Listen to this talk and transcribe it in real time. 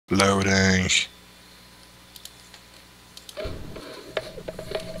Loading.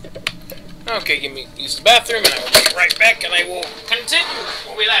 Okay, give me use the bathroom, and I will be right back, and I will continue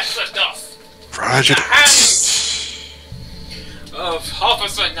where we last left off. Roger. The hands of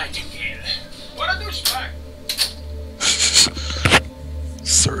Officer Nightingale. What a douchebag!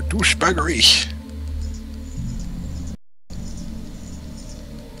 Sir douchebaggery.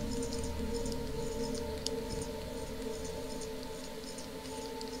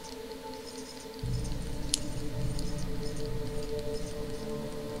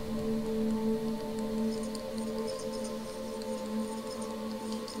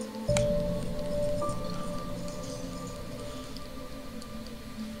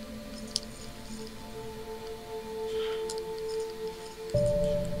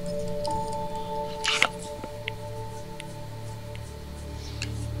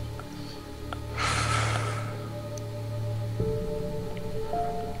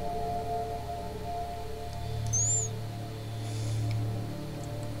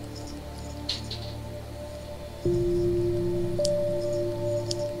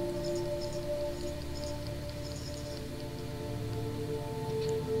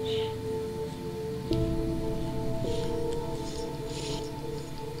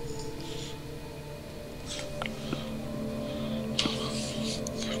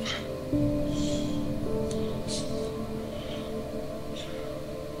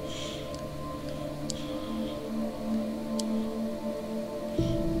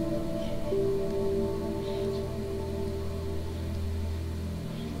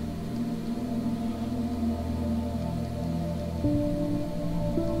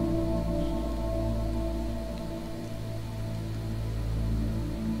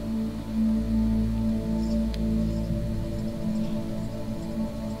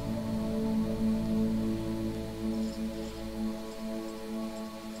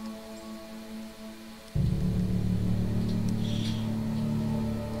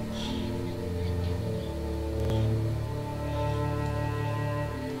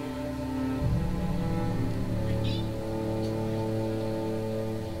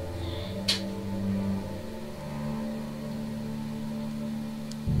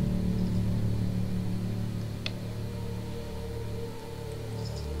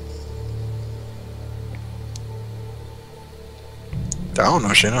 I don't know,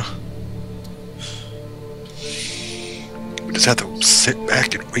 Shayna. We just have to sit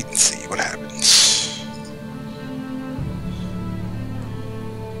back and wait and see what happens.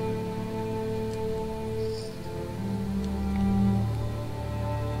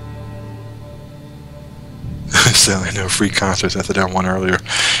 Selling no free concerts after that one earlier.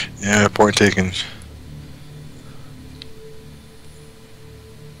 Yeah, point taken.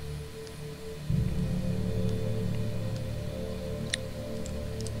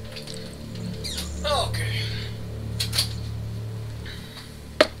 Okay.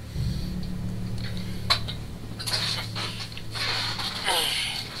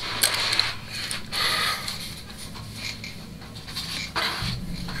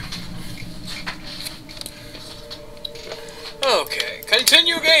 Okay,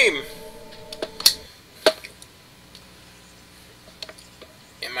 continue game.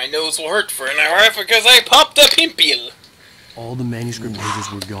 And my nose will hurt for an hour because I popped a pimple. All the manuscript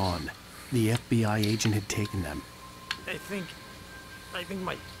pages were gone. The FBI agent had taken them. I think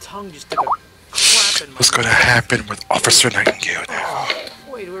my tongue just took a crap in my... What's going to happen with Officer Nightingale now?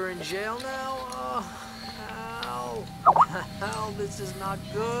 Wait, we're in jail now? Ow. Ow, this is not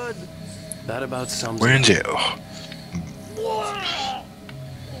good. That about sums We're in it up. jail.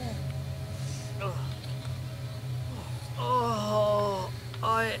 Oh,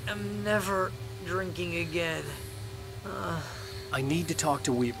 I am never drinking again. I need to talk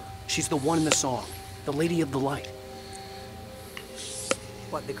to Weaver. She's the one in the song. The Lady of the Light.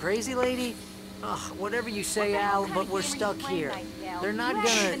 What, the crazy lady? Ugh, whatever you say, Al, but we're stuck here. They're not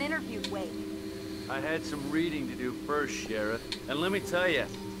gonna... I had some reading to do first, Sheriff. And let me tell you,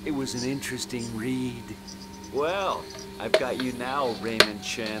 it was an interesting read. Well, I've got you now, Raymond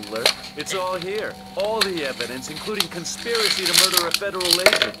Chandler. It's all here. All the evidence, including conspiracy to murder a federal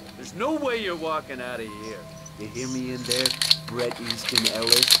agent. There's no way you're walking out of here. You hear me in there, Bret Easton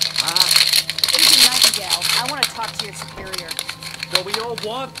Ellis? Agent Nightingale, I want to talk to your superior. Well, we all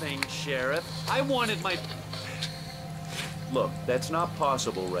want things, Sheriff. I wanted my... Look, that's not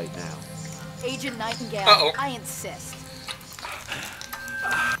possible right now. Agent Nightingale, I insist.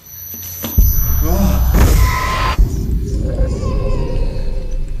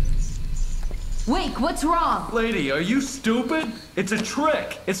 Wake, what's wrong? Lady, are you stupid? It's a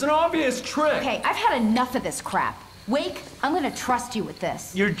trick. It's an obvious trick. Okay, I've had enough of this crap. Wake, I'm gonna trust you with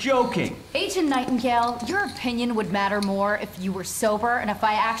this. You're joking. Agent Nightingale, your opinion would matter more if you were sober and if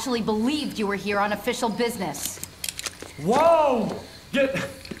I actually believed you were here on official business. Whoa!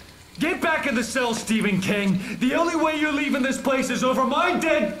 Get back in the cell, Stephen King. The only way you're leaving this place is over my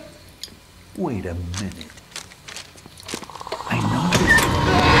dead... Wait a minute. I know...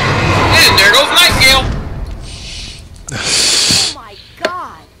 And there goes Nightingale! Oh my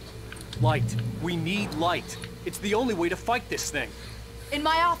god! Light. We need light. It's the only way to fight this thing. In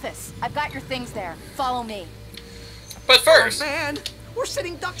my office. I've got your things there. Follow me. But first... Man, we're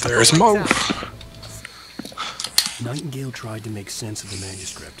sitting ducks. There's Mo. Nightingale tried to make sense of the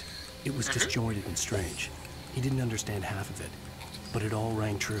manuscript. It was disjointed and strange. He didn't understand half of it, but it all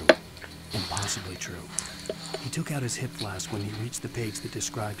rang true. Impossibly true. He took out his hip flask when he reached the page that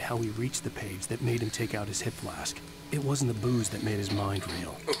described how he reached the page that made him take out his hip flask. It wasn't the booze that made his mind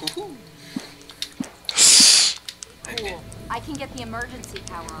reel. Cool. I can get the emergency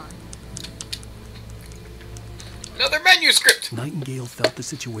power on. Another manuscript! Nightingale felt the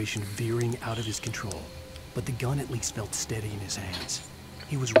situation veering out of his control, but the gun at least felt steady in his hands.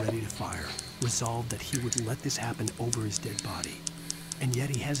 He was ready to fire, resolved that he would let this happen over his dead body. And yet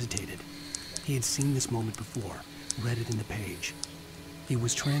he hesitated. He had seen this moment before, read it in the page. He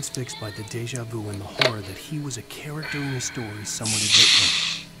was transfixed by the deja vu and the horror that he was a character in a story someone had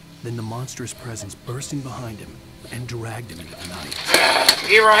written. Then the monstrous presence burst in behind him and dragged him into the night.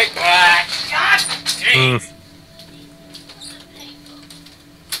 Be right back. God dang.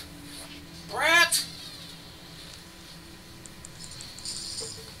 Brat.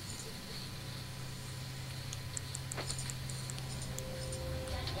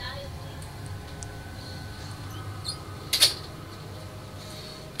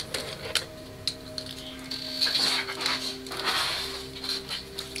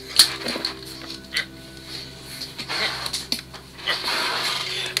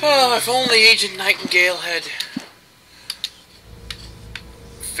 Oh, if only Agent Nightingale had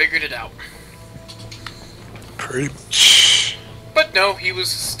figured it out. Pretty much. But no, he was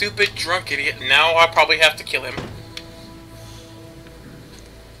a stupid, drunk idiot. Now I probably have to kill him.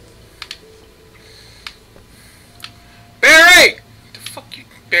 Barry! The fuck you,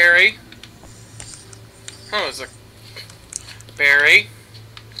 Barry? Oh, it's like Barry.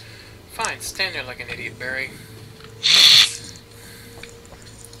 Fine, stand there like an idiot, Barry.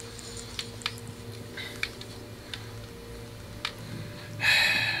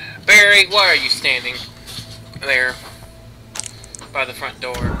 Barry, why are you standing there by the front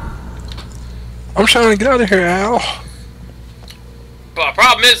door? I'm trying to get out of here, Al. But the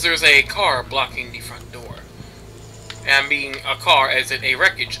problem is there's a car blocking the front door. And being a car as in a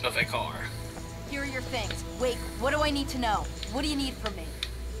wreckage of a car. Here are your things. Wait, what do I need to know? What do you need from me?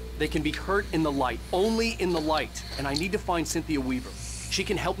 They can be hurt in the light, only in the light. And I need to find Cynthia Weaver. She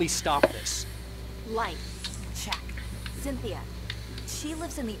can help me stop this. Light. Check. Cynthia. She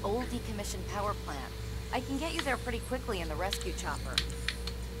lives in the old decommissioned power plant. I can get you there pretty quickly in the rescue chopper.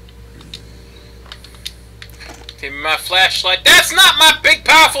 Give me my flashlight. That's not my big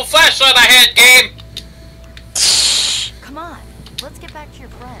powerful flashlight I had, game! Come on, let's get back to your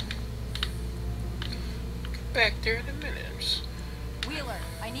friend. Back there in a minute. Wheeler,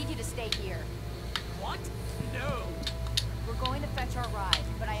 I need you to stay here. What? No. We're going to fetch our ride,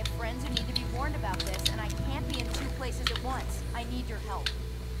 but I have friends who need to be warned about this, and I can't be in two places at once. I need your help.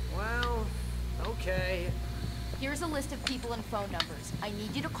 Well, okay. Here's a list of people and phone numbers. I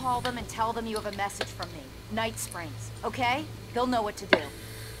need you to call them and tell them you have a message from me. Night Springs, okay? They'll know what to do.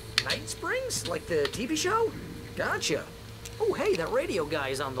 Night Springs? Like the TV show? Gotcha. Oh, hey, that radio guy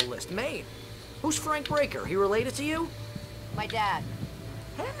is on the list. Maine. Who's Frank Breaker? He related to you? My dad.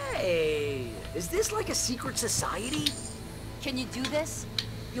 Hey, is this like a secret society? Can you do this?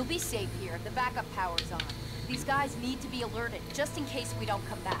 You'll be safe here. The backup power's on. These guys need to be alerted, just in case we don't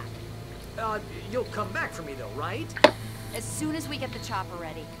come back. You'll come back for me though, right? As soon as we get the chopper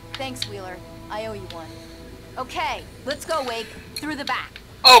ready. Thanks, Wheeler. I owe you one. Okay, let's go, Wake. Through the back.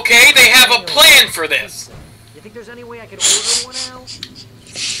 Okay, they have a plan for this. You think there's any way I could order one out?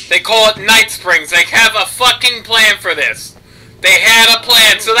 They call it Night Springs. They have a fucking plan for this. They had a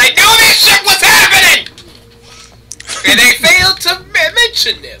plan, so they knew this shit was happening! And they failed to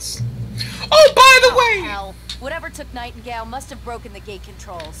mention this. Oh, by the way! Hell, whatever took Nightingale must have broken the gate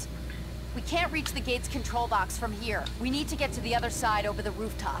controls. We can't reach the gate's control box from here. We need to get to the other side over the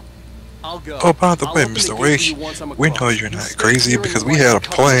rooftop. I'll go. Oh, by the I'll way, open Mr. gate for Wake, you once I'm we know across. you're You not stay crazy here and because we watch had the a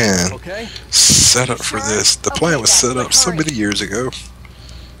cover, plan okay? set up for Sure? this. The Okay, plan was Dad, set but up so hurry. many years ago.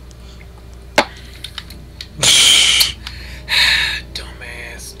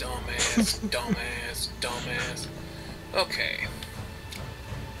 Dumbass, dumbass, dumbass, dumbass.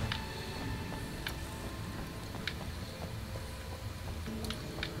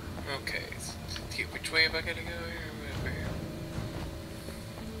 wave I gotta go?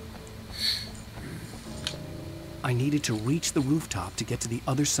 I needed to reach the rooftop to get to the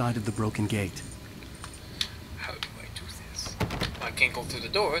other side of the broken gate. How do I do this? I can't go through the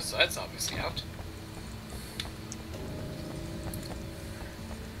door, so that's obviously out.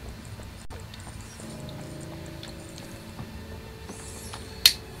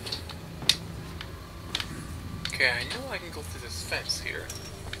 Okay, I know I can go through this fence here.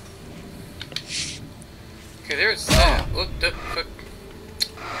 Okay, there's that. What the fuck?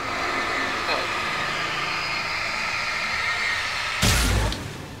 Oh.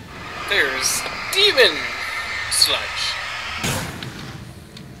 There's demon sludge.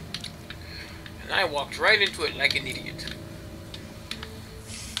 And I walked right into it like an idiot.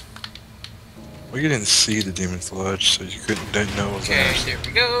 Well, you didn't see the demon sludge, so you didn't know it was Okay, there. there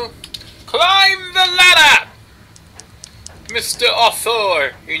we go. Climb the ladder! Mr.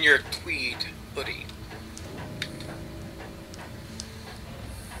 Author in your tweed hoodie.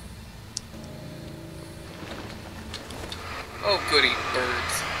 Oh goody,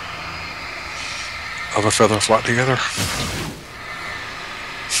 birds. Of a feather flock together.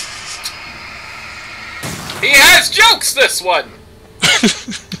 He has jokes, this one!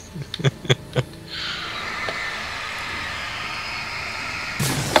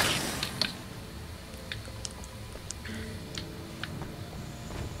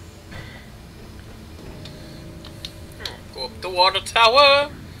 Go up the water tower.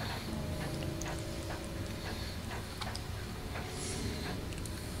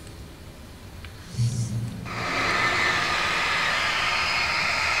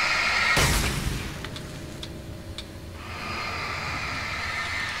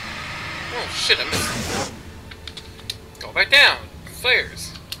 Oh shit, I missed it. Go back down.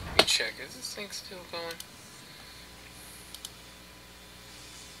 Flares. Let me check. Is this thing still going?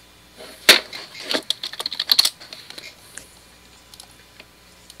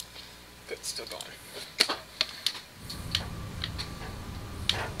 Good, still going.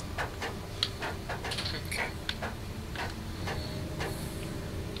 Okay.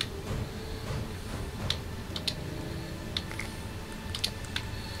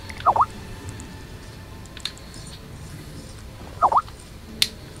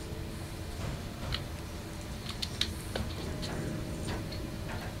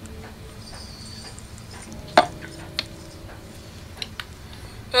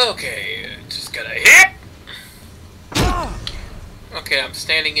 Okay, just gotta hit! Okay, I'm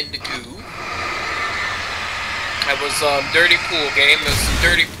standing in the goo. That was dirty pool game. There's some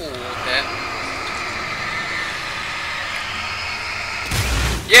dirty pool with that.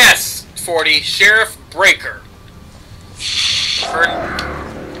 Yes! 40, Sheriff Breaker.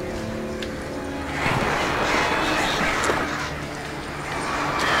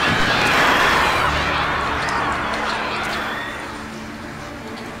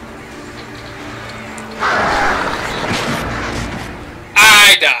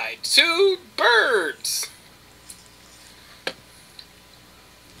 I died. 2 birds.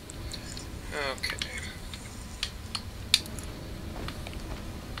 Okay.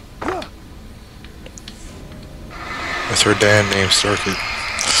 With her damn name circuit.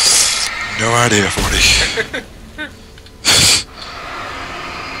 No idea, 40.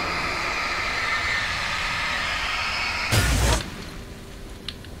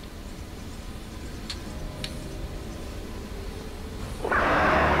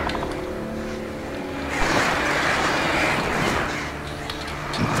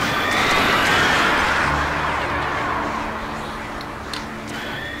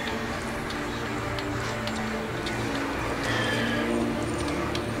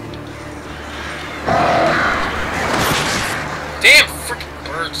 Damn freaking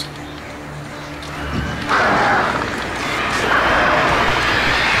birds.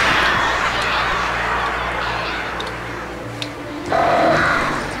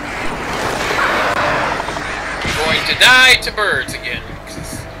 Going to die to birds again.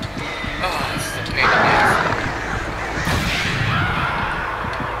 Oh, this is a pain in the ass.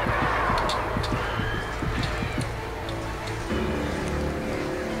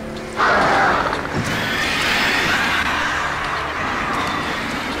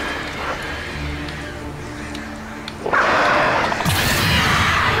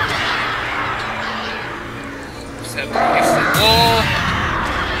 Set up against the wall.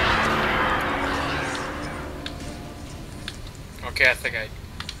 Okay, I think I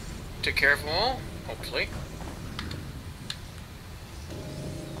took care of them all, hopefully.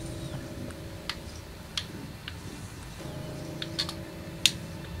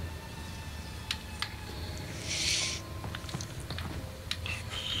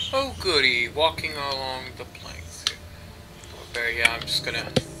 Oh goody, walking along the planks. Oh, there, yeah, I'm just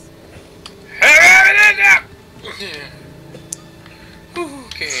gonna...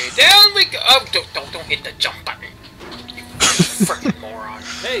 Okay, down we go. Oh, don't hit the jump button. You freaking moron.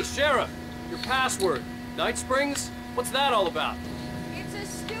 Hey, Sheriff! Your password. Night Springs? What's that all about? It's a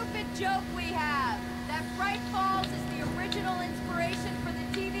stupid joke we have. That Bright Falls is the original inspiration for the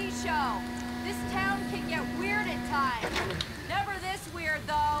TV show. This town can get weird at times. Never this weird,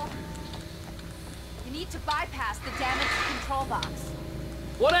 though. You need to bypass the damaged control box.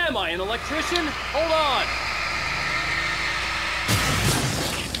 What am I, an electrician? Hold on!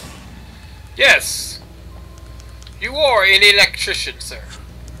 Yes. You are an electrician, sir.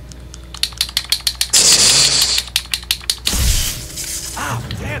 Oh,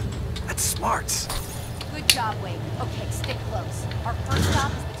 damn. That's smart. Good job, Wade. Okay, stick close. Our first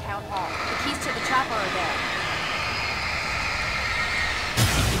stop is the town hall. The keys to the chopper are there.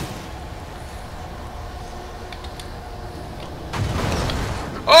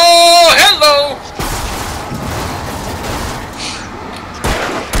 Oh, hello!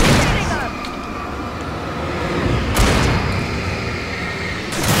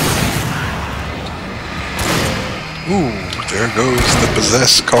 Ooh, there goes the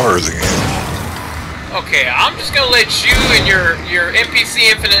possessed cars again. Okay, I'm just gonna let you and your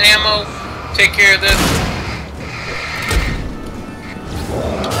NPC infinite ammo take care of this.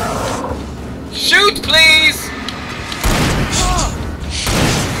 Shoot, please!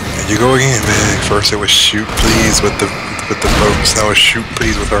 And you go again, man. First it was shoot please with the folks. Now it's shoot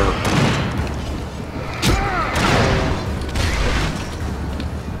please with her.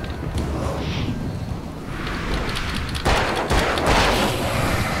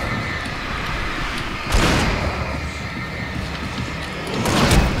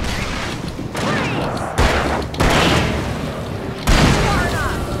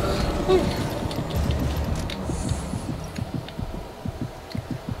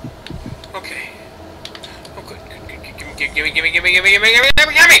 Okay. Oh, good. Gimme.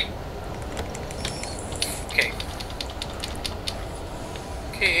 Okay.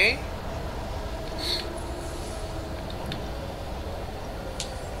 Okay.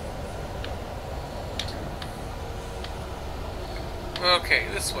 Okay,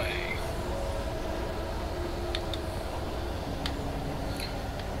 this way.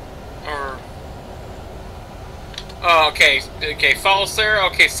 Or... Oh, okay. Okay, follow Sarah.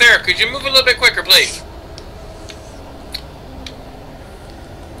 Okay, Sarah, could you move a little bit quicker, please?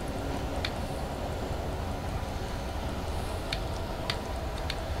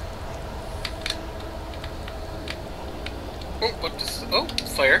 Oh, what does... Oh,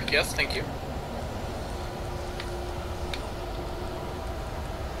 flare. Yes, thank you.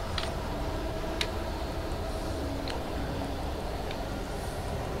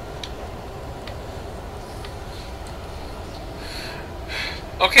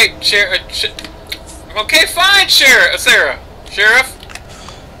 Okay, okay, fine, Sarah. Sheriff.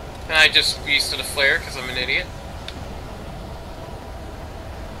 And I just used to the flare because I'm an idiot.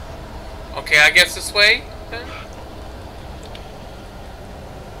 Okay, I guess this way, then?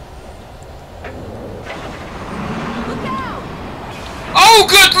 Look out! Oh,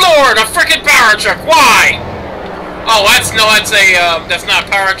 good lord! A freaking power truck! Why? Oh, that's not a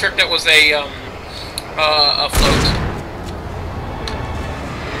power truck. That was a float.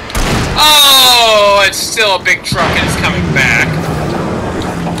 Oh, it's still a big truck and it's coming back.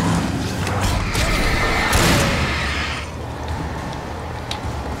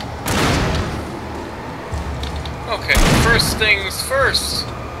 Okay, first things first.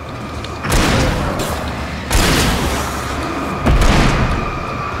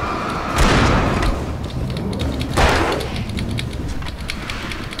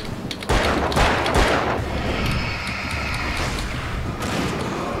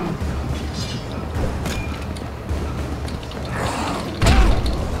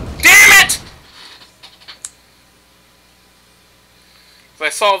 I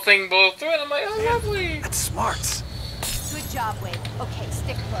saw the thing blow through it, I'm like, oh, lovely. That's smart. Good job, Wade. Okay,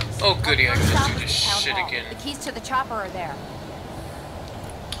 stick close. Oh, goody, I Our first gotta stop do is this the town shit hall. again. The keys to the chopper are there.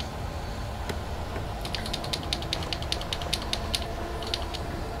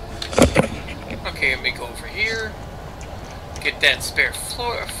 Okay, let me go over here. Get that spare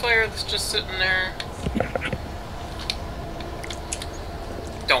flare that's just sitting there.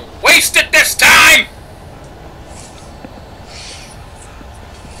 Don't waste it this time!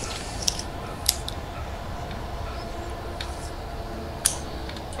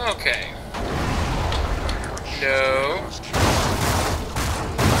 Okay. No.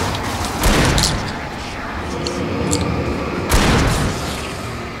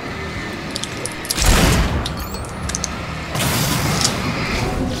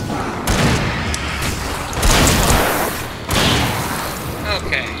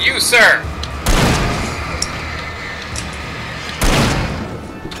 Okay, you, sir!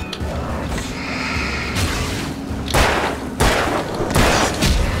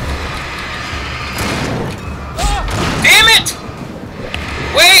 Damn it!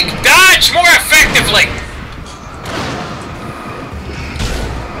 Wait! Dodge more effectively!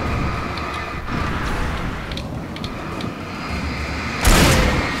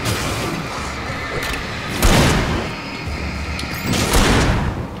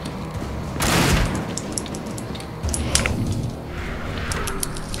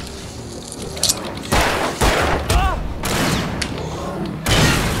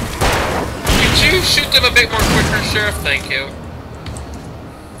 Shoot them a bit more quicker, Sheriff. Thank you.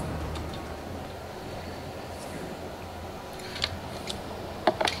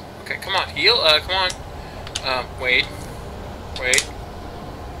 Okay, come on, heal. Come on. Wait. Wait.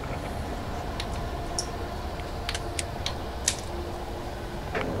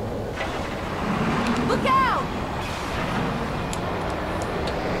 Look out!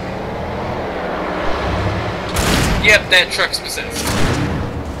 Yep, that truck's possessed.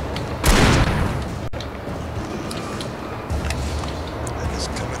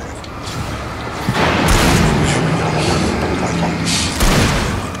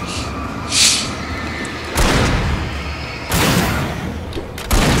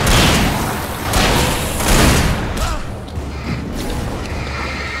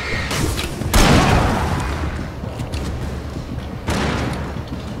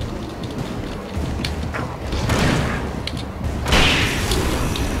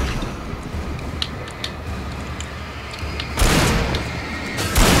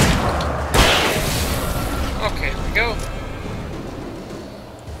 Okay, here we go.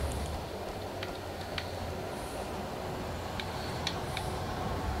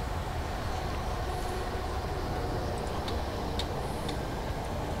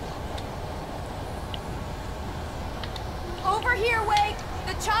 Over here, Wake!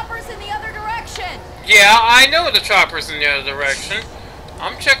 The chopper's in the other direction! Yeah, I know the chopper's in the other direction.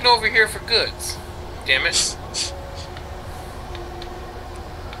 I'm checking over here for goods. Damn it.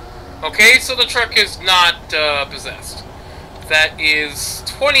 Okay, so the truck is not possessed. That is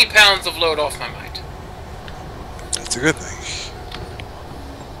 20 pounds of load off my mind. That's a good thing.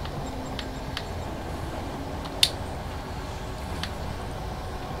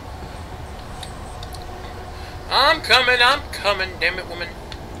 I'm coming, damn it, woman.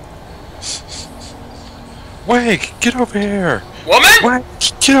 Wait, get over here! Woman? Wait,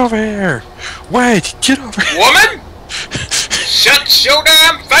 get over here! Wait, get over here! Woman? Shut your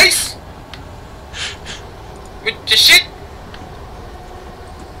damn face! With the shit!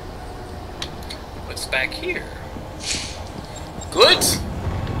 What's back here? Goods?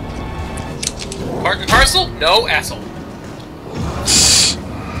 Part and parcel? No, asshole.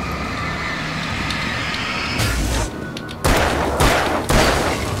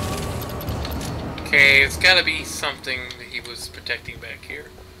 Okay, it's gotta be something that he was protecting back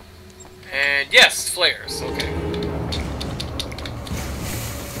here. And yes, flares, okay.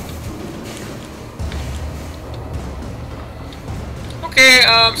 Okay,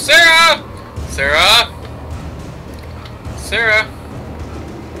 Sarah! Sarah? Sarah?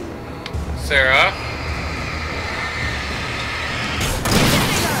 Sarah?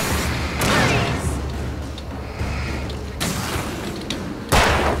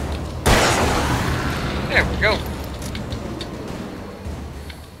 There we go.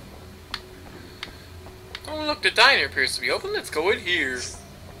 Oh look, the diner appears to be open. Let's go in here.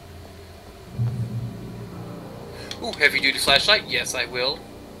 Ooh, heavy-duty flashlight. Yes, I will.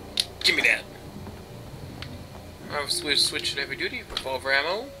 Give me that. I'll switch to heavy-duty. Revolver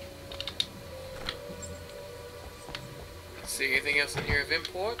ammo. See anything else in here of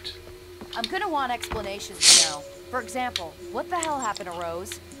import? I'm gonna want explanations, you know. For example, what the hell happened to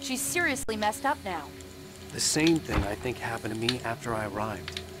Rose? She's seriously messed up now. The same thing I think happened to me after I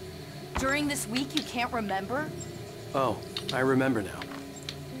arrived. During this week, you can't remember? Oh, I remember now.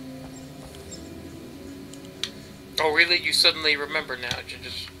 Oh, really? You suddenly remember now? You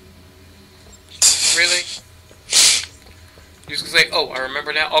just... Really? You're just gonna say, oh, I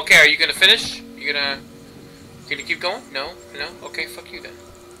remember now? Okay, are you gonna finish? You gonna keep going? No? No? Okay, fuck you then.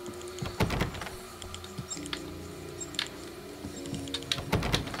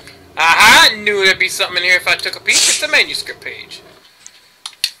 Aha! I knew there'd be something in here if I took a peek. It's a manuscript page.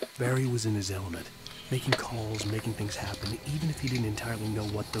 Barry was in his element, making calls, making things happen, even if he didn't entirely know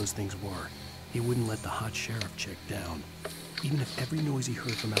what those things were. He wouldn't let the hot sheriff chick down. Even if every noise he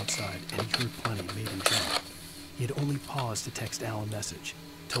heard from outside, and he heard plenty, made him jump. He had only paused to text Al a message,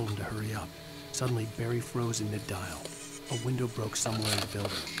 told him to hurry up. Suddenly, Barry froze in mid-dial. A window broke somewhere in the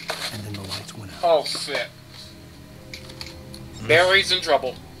building, and then the lights went out. Oh shit. Barry's in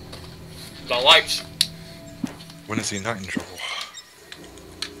trouble. The lights. When is he not in trouble?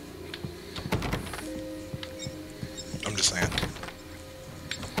 I'm just saying.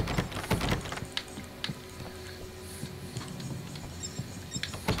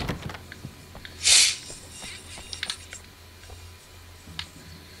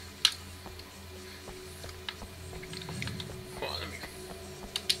 Hold on, let me.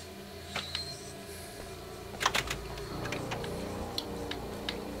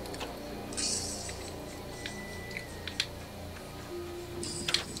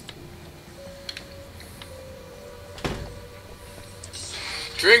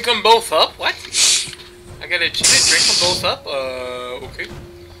 Drink them both up? What? I gotta drink them both up? Okay.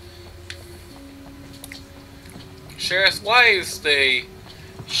 Sheriff, why is the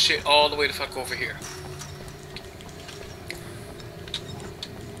shit all the way the fuck over here?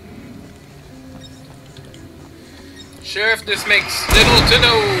 Sheriff, this makes little to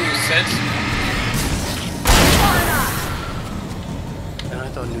no sense. And I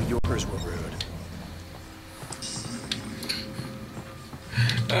thought New Yorkers were rude.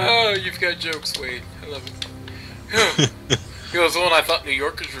 Oh, you've got jokes, Wade. I love it. He goes, oh, and I thought New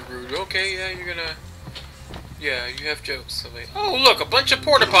Yorkers were rude. Okay, yeah, you're gonna... Yeah, you have jokes. So like, oh, look, a bunch of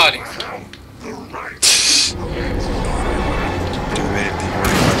porta potties. Do they have the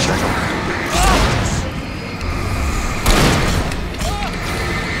order check them?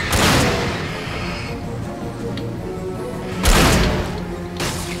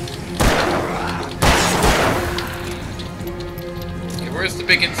 Where's the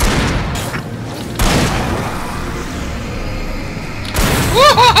biggins?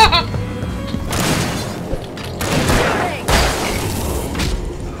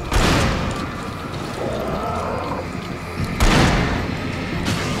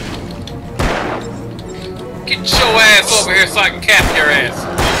 Get your ass over here so I can cap your ass.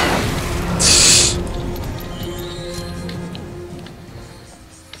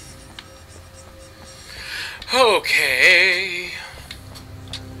 Okay.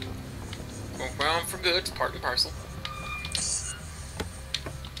 Brown for good, it's part and parcel.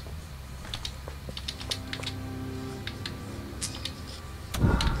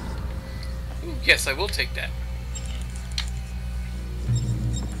 Ooh, yes, I will take that.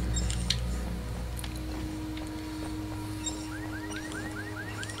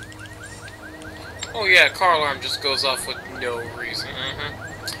 Oh yeah, car alarm just goes off with no reason.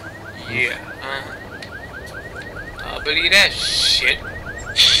 Yeah, I'll believe that shit.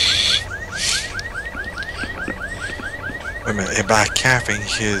 Wait a minute, and by capping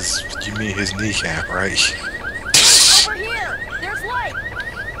his, you mean his kneecap, right? Over here! There's light!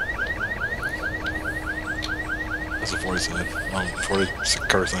 That's what 40 said. 40's a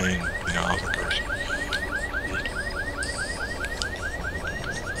curse, I ain't, you know, I was a curse.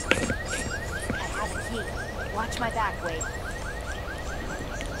 I have a key. Watch my back, Wade.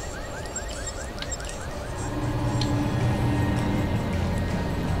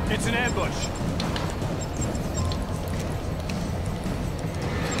 It's an ambush.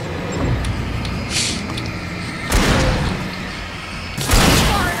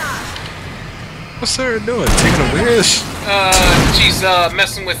 What's Sarah doing? Taking a wish? She's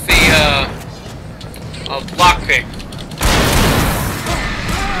messing with the lockpick.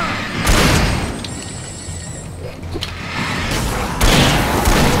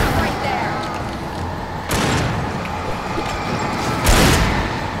 Right there!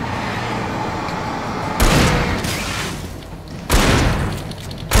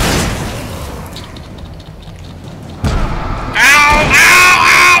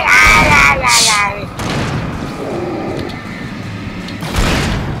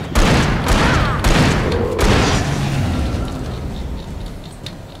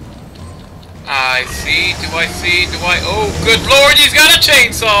 Oh, good lord, he's got a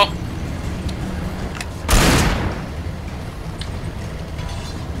chainsaw!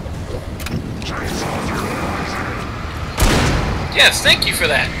 Yes, thank you for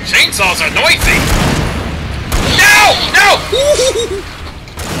that. Chainsaws are noisy! No! No!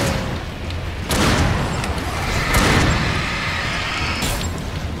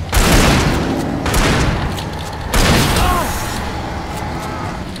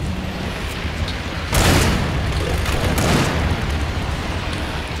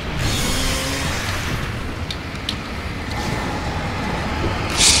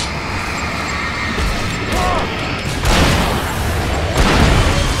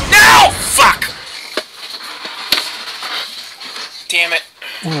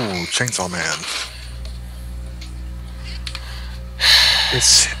 Ooh, Chainsaw Man.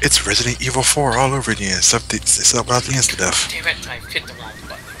 It's Resident Evil 4 all over again. It's about the insta-death. Damn it, I hit the wrong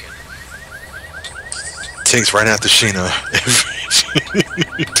button again. Takes right after Sheena. Hey,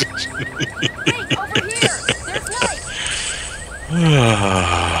 over here! There's light!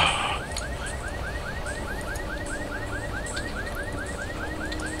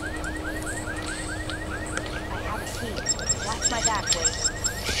 I have a key. Watch my back, Wade.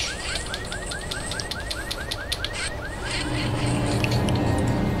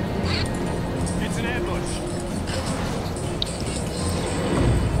 It's an ambush.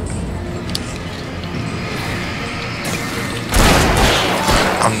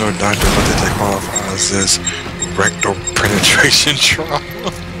 I'm no doctor, but did they qualify as this rectal penetration trauma?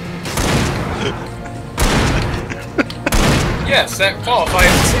 Yes, that qualifies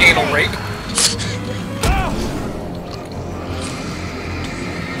as anal rape.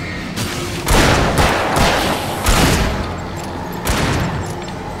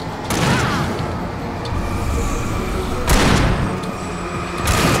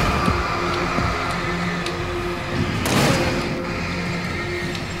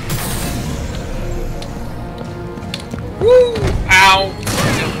 Woo! Ow!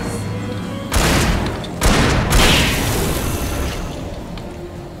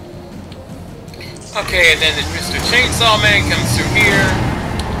 Okay, and then Mr. Chainsaw Man comes through here.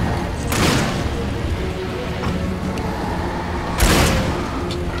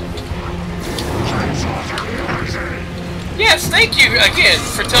 Yes, thank you again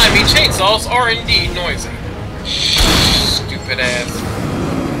for telling me chainsaws are indeed noisy. Stupid ass.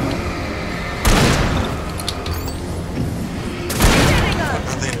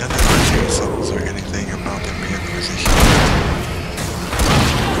 Nothing about chainsaws or anything about them being noisy.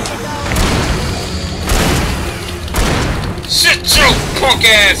 Sit your punk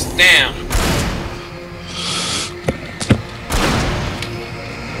ass down.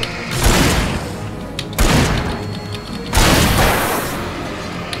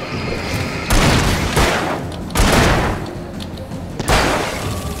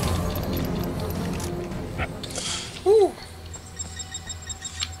 Woo.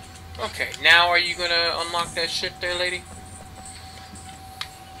 Okay, now are you gonna unlock that shit there, lady?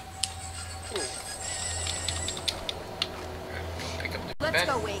 Ooh. Pick up the Let's pen.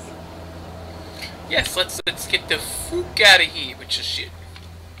 go, Wade. Yes, let's get the fuck out of here with your shit.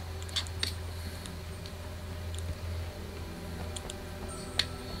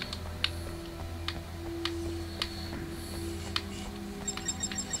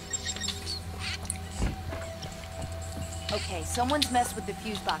 Okay, someone's messed with the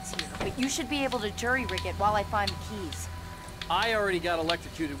fuse box here, but you should be able to jury-rig it while I find the keys. I already got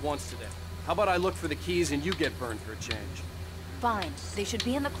electrocuted once today. How about I look for the keys and you get burned for a change? Fine. They should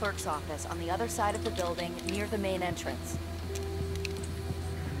be in the clerk's office on the other side of the building, near the main entrance.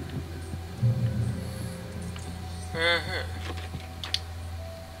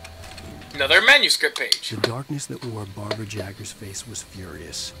 Another manuscript page. The darkness that wore Barbara Jagger's face was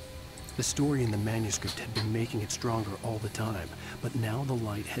furious. The story in the manuscript had been making it stronger all the time, but now the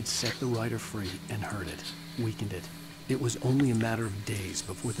light had set the writer free and hurt it, weakened it. It was only a matter of days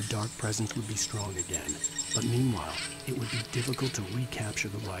before the dark presence would be strong again. But meanwhile, it would be difficult to recapture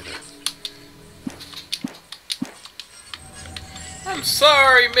the writer. I'm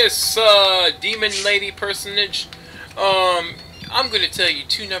sorry, Miss Demon Lady personage. I'm gonna tell you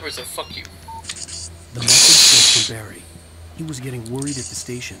two numbers of fuck you. The message was from Barry. He was getting worried at the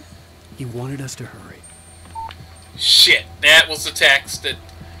station. He wanted us to hurry. Shit, that was the text that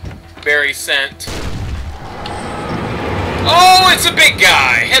Barry sent. Oh, it's a big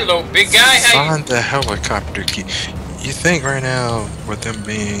guy. Hello, big guy. How you? Find the helicopter key. You think right now, with them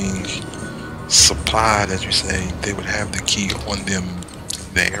being supplied, as you say, they would have the key on them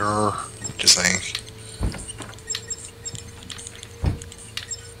there? Just saying.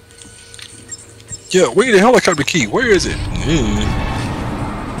 Yeah, wait, the helicopter key. Where is it?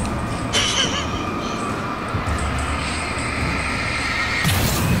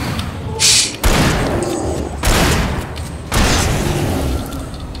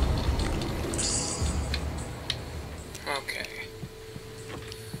 Okay.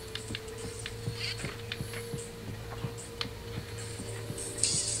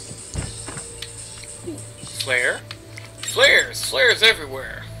 Flare? Flares! Flares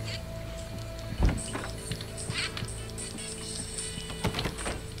everywhere.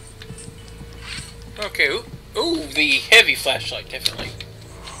 Okay, ooh, the heavy flashlight, definitely.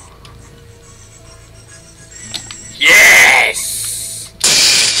 Yes!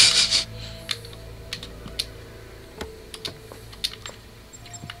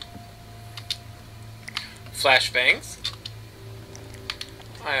 Flashbangs.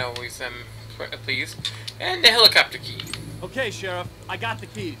 I always am pleased. And the helicopter key. Okay, Sheriff, I got the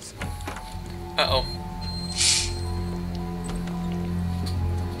keys. Uh-oh.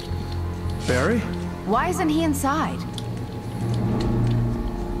 Barry? Why isn't he inside?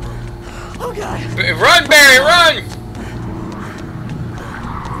 Oh, God! Run, Barry, run!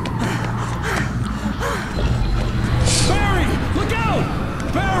 Barry! Look out!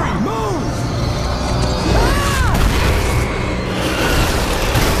 Barry, move!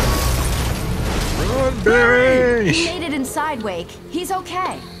 Run, Barry! He made it inside, Wake. He's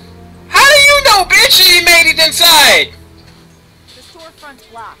okay. How do you know, bitch, he made it inside? The storefront's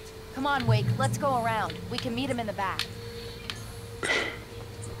blocked. Come on, Wake. Let's go around. We can meet him in the back.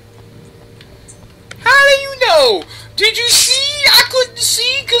 How do you know? Did you see? I couldn't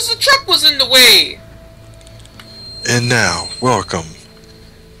see because the truck was in the way. And now, welcome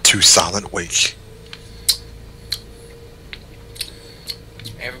to Silent Wake.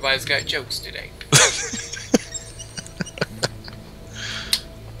 Everybody's got jokes today.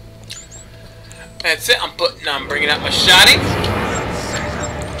 That's it. I'm bringing out my shotty.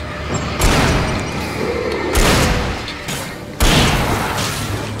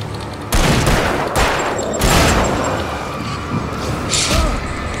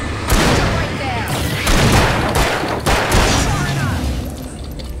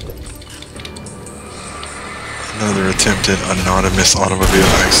 Another attempted anonymous automobile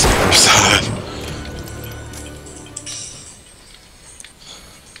accident.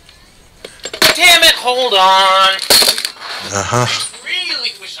 Damn it! Hold on. Uh-huh.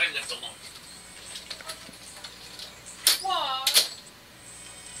 Really wish I left alone. What?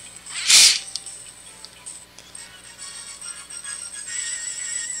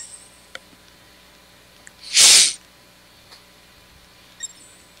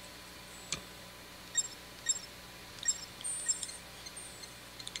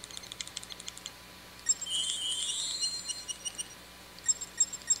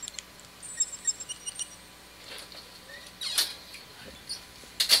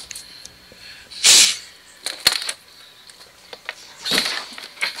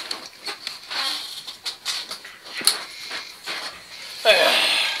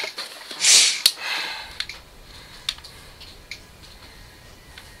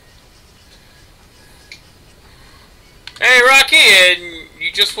 Hey, Rocky, and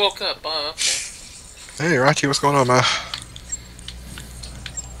you just woke up. Oh, okay. Hey, Rocky, what's going on, man?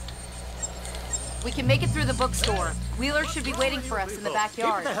 We can make it through the bookstore. Wheeler should be waiting for us in the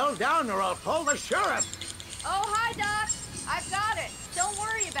backyard. Keep the hell down or I'll call the sheriff. Oh, hi, Doc. I've got it. Don't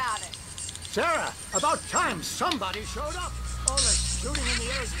worry about it. Sarah, about time somebody showed up. All the shooting in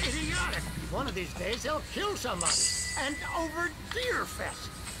the air is idiotic. One of these days they'll kill somebody. And over Deerfest.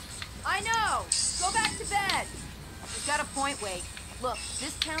 I know. Go back to bed. You've got a point, Wake. Look,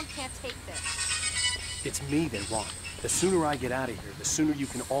 this town can't take this. It's me they want. The sooner I get out of here, the sooner you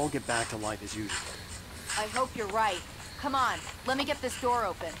can all get back to life as usual. I hope you're right. Come on, let me get this door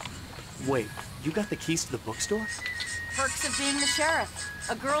open. Wait, you got the keys to the bookstore? Perks of being the sheriff.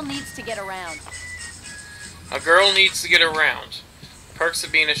 A girl needs to get around. A girl needs to get around. Perks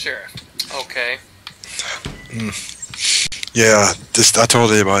of being a sheriff. Okay. Yeah, I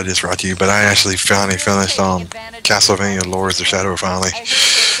told everybody this, Rocky, but I actually finally finished Castlevania Lords of Shadow finally.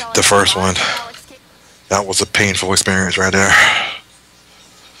 The first one. That was a painful experience right there.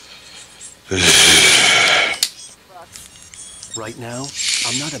 Right now,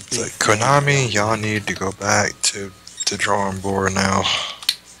 I'm not a big It's like, Konami, y'all need to go back to the drawing board now.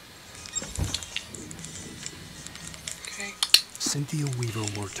 Okay. Cynthia Weaver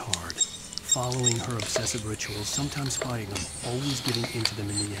worked hard, following her obsessive rituals, sometimes fighting them, always giving into them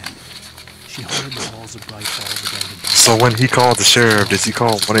in the end. She heard the halls of Bright Falls abandoned. So when he called the sheriff, did he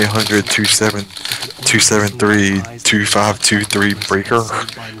call 1-800-273-2523 breaker?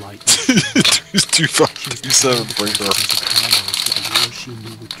 2527 breaker.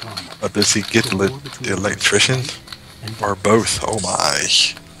 Or does he get the electrician? Or both? Oh my.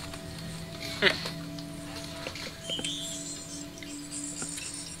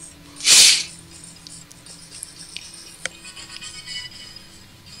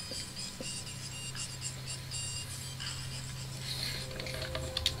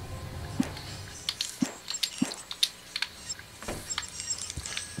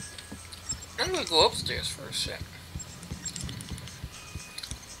 I'm gonna go upstairs for a sec.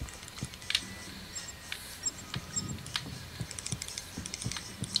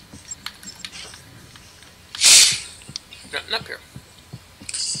 Nothing up here.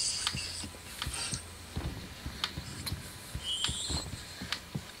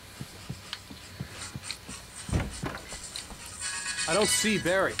 I don't see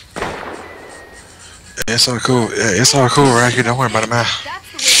Barry. It's all cool. It's all cool, Rocky. Don't worry about it, man.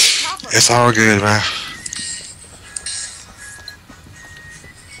 That's the way to cover. It's all good, man.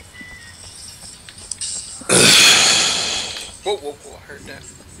 Whoa, whoa, whoa! I heard that.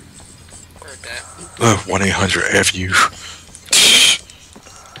 Heard that. 1-800-FU.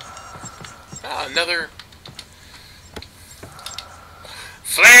 Ah, another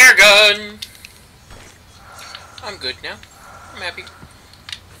flare gun. I'm good now. I'm happy.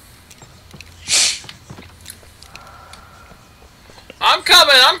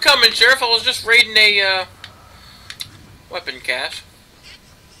 I'm coming, Sheriff. I was just raiding a weapon cache.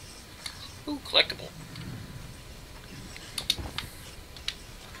 Ooh, collectible.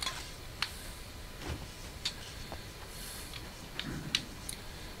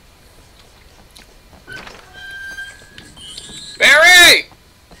 Barry!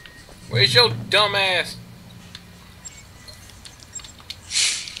 Where's your dumb ass?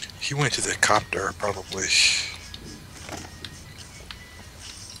 He went to the copter, probably.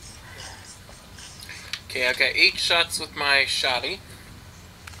 Okay, I got 8 shots with my shotty.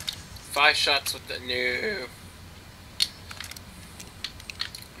 5 shots with the no.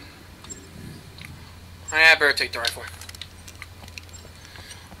 I better take the rifle.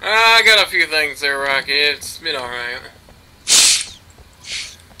 I got a few things there, Rocky. It's been alright.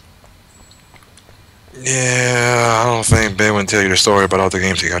 Yeah, I don't think Ben would tell you the story about all the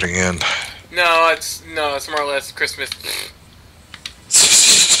games he got again. No, it's more or less Christmas.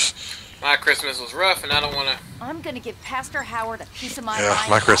 My Christmas was rough, and I don't want to. I'm gonna give Pastor Howard a piece of my Yeah, mind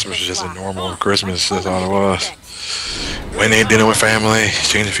my about Christmas this was just a lot. normal Christmas. That's all it was. Went ate dinner with family,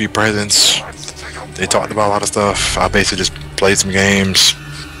 exchanged a few presents. They talked about a lot of stuff. I basically just played some games.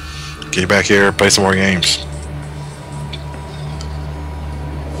 Get back here, play some more games.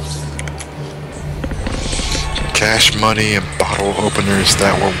 Cash money and bottle openers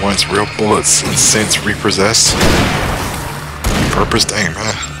that were once real bullets and since repossessed. Purpose, dang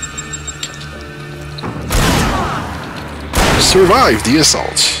man. Survived the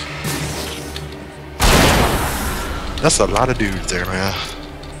assault. That's a lot of dudes there, man.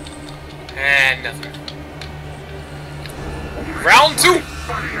 And nothing. Round 2!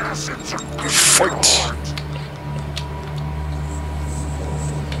 Fight!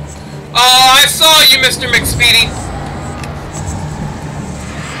 Oh, I saw you, Mr. McSpeedy!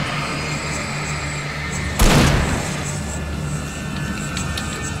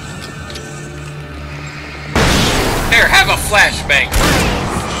 There, have a flashbang.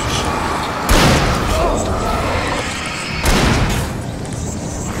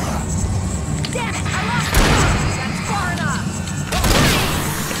 Damn it! I lost the That's far enough.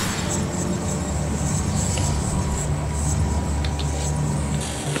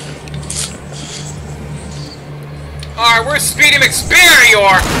 Alright, where's Speedy McSpear, you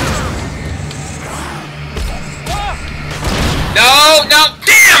are? No, no,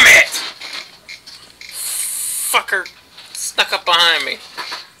 damn it! Fucker snuck up behind me.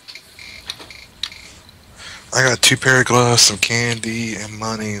 I got 2 pair of gloves, some candy, and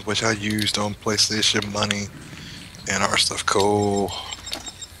money, which I used on PlayStation money and our stuff. Cool.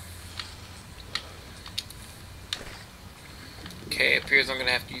 Okay, it appears I'm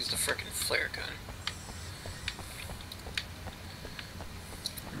gonna have to use the frickin' flare gun.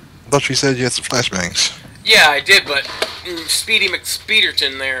 I thought you said you had some flashbangs. Yeah, I did, but Speedy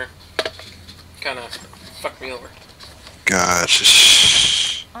McSpeederton there kinda fucked me over.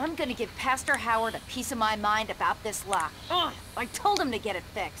 Gosh. I'm gonna give Pastor Howard a piece of my mind about this lock. Ugh, I told him to get it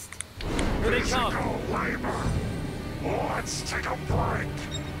fixed. Here they come. Let's take a break.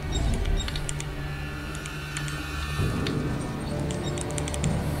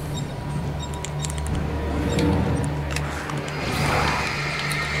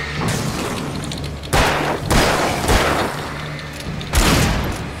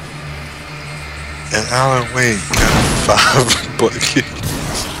 And Alan Wade got 5 butt kicks.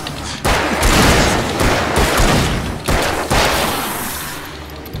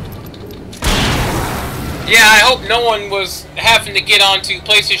 Yeah, I hope no one was having to get onto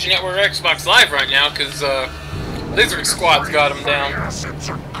PlayStation Network or Xbox Live right now, because Lizard Squad's got them down.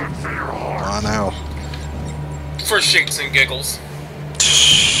 I know. For shits and giggles.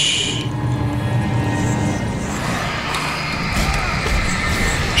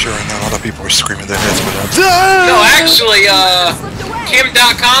 Sure, and a lot of people are screaming their heads with that. No, actually,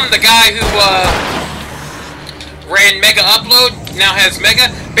 Kim.com, the guy who ran Mega Upload, now has Mega,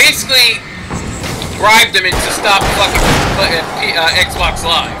 basically bribed him into stop fucking Xbox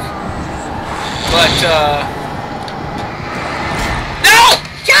Live. But, no!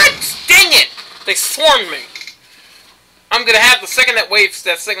 God dang it! They swarmed me. I'm gonna have the second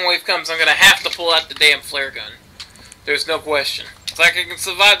that second wave comes, I'm gonna have to pull out the damn flare gun. There's no question. It's like I can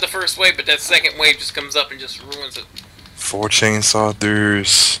survive the first wave, but that second wave just comes up and just ruins it. 4 chainsaw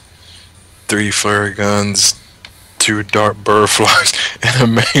dudes, 3 flare guns, 2 dart bird flies, and a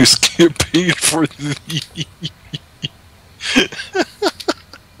mace get paid for these.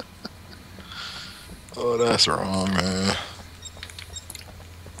 Oh, that's wrong, man.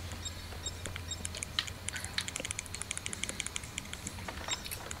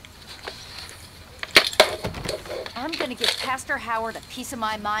 I'm gonna give Pastor Howard a piece of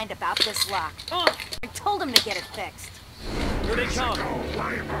my mind about this lock. I told him to get it fixed. Here they come.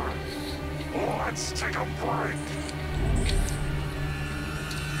 Let's take a break.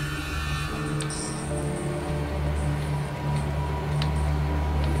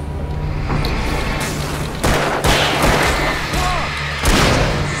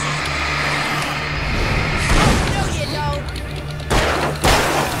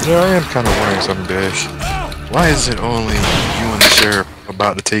 Yeah, I am kind of wondering something, big. Why is it only you and the sheriff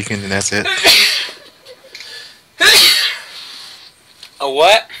about to take in and that's it? A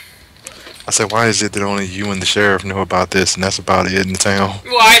what? I said, why is it that only you and the sheriff know about this and that's about it in the town?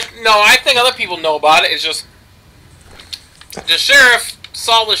 Well, I think other people know about it. It's just the sheriff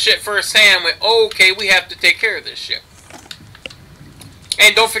saw the shit firsthand. Went, oh, okay, we have to take care of this shit.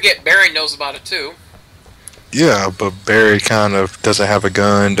 And don't forget, Barry knows about it too. Yeah, but Barry kind of doesn't have a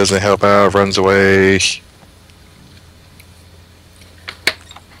gun, doesn't help out, runs away.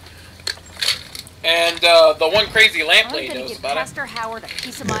 And the one crazy lamp lady knows about it. I'm gonna give Pastor Howard a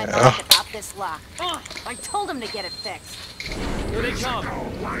piece of my mind about this lock. I told him to get it fixed. Here they come.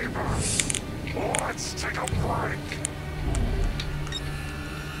 Let's take a break.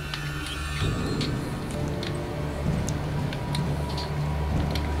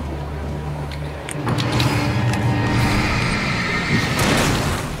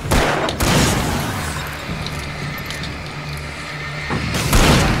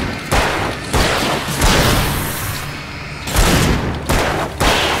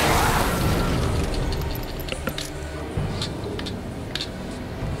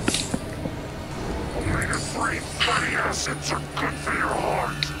 Acids are good for your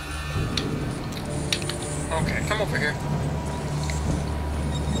heart. Okay, come over here.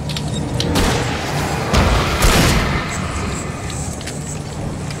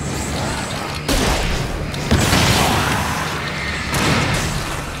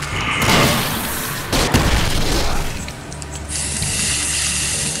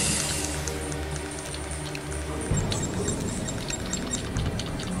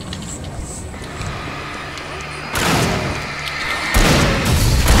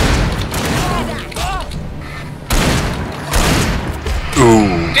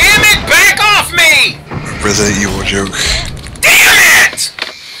 Damn it! Back off me! Resident Evil joke. Damn it!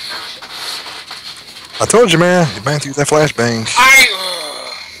 I told you, man. You banged through that flashbang.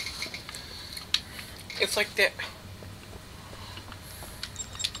 It's like that.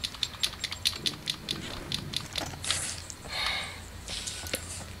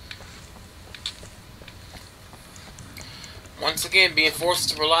 Once again, being forced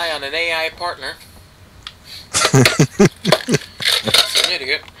to rely on an AI partner. That's an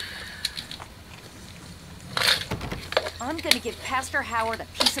idiot. I'm gonna give Pastor Howard a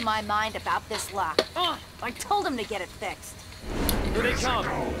piece of my mind about this lock. I told him to get it fixed. Here they come.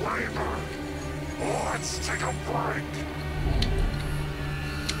 Let's take a break.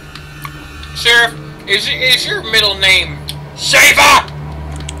 Sheriff, is your middle name Shaver?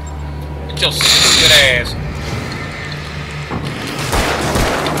 It's your stupid ass.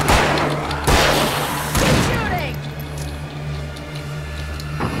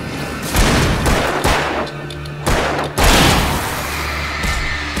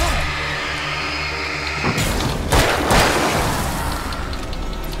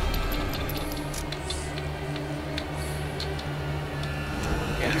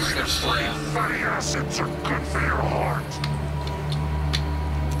 Fatty acids are good for your heart.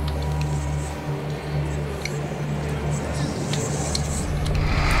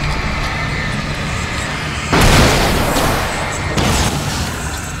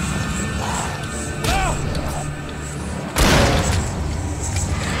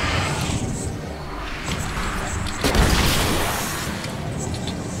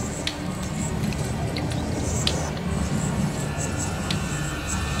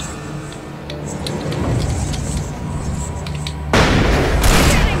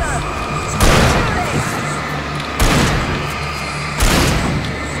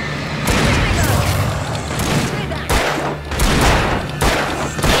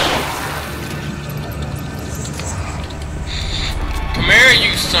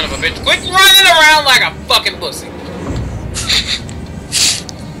 here, you son of a bitch. Quit running around like a fucking pussy.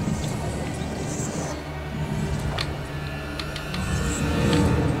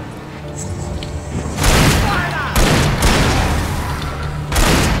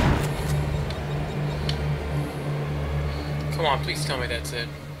 Come on, please tell me that's it.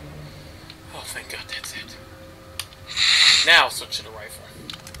 Oh, thank God that's it. Now switch to the rifle.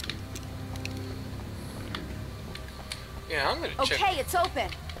 Yeah, I'm gonna check. Okay, it's open.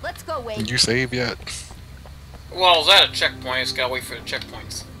 Let's go, Wade. Did you save yet? Well, is that a checkpoint? I just gotta wait for the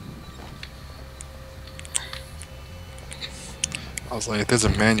checkpoints. I was like, if there's a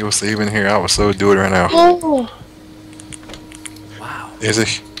manual save in here, I would so do it right now. Wow. Is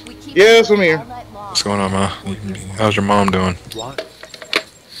it? We keep Yes, I'm here. all night long. What's going on, man? How's your mom doing? What?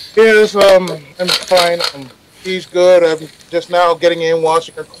 Yes, I'm fine. She's good. I'm just now getting in,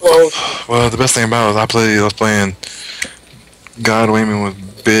 washing her clothes. Well, the best thing about it is I was playing God Women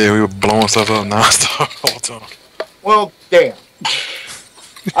with Big. We were blowing stuff up nonstop all the time. Well, damn.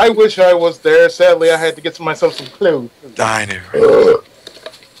 I wish I was there. Sadly, I had to get myself some clothes. I knew.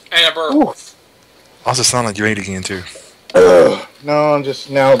 And a burp. Oof. Also sound like you ate again, too. No, I'm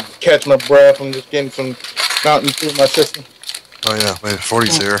just now catching my breath. I'm just getting some mountain through my system. Oh, yeah. Wait,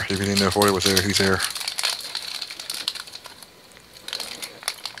 40's here. If you didn't know 40 was there, he's here.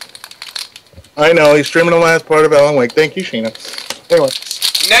 I know, he's streaming the last part of Alan Wake. Thank you, Sheena. Anyway.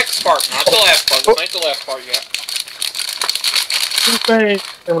 Next part, not the last part. This ain't the last part yet. He's saying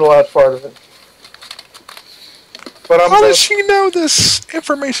streaming the last part of it. But How does she know this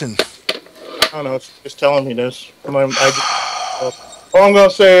information? I don't know, it's just telling me this. All I'm going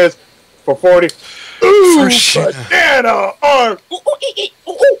to say is, for 40, ooh, banana arm!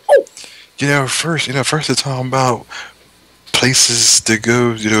 First they're talking about places to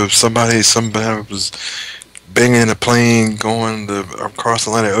go. Somebody was banging a plane going across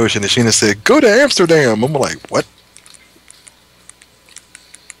the Atlantic Ocean, and Sheena said, "Go to Amsterdam." I'm like, what?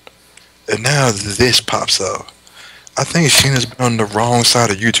 And now this pops up. I think Sheena's been on the wrong side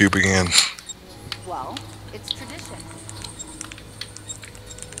of YouTube again. Well, it's tradition.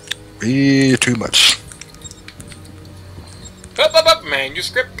 Way too much. Up,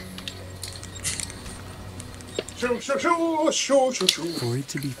 manuscript. For it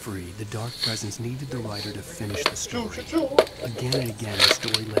to be free, the dark presence needed the writer to finish the story. Again and again, the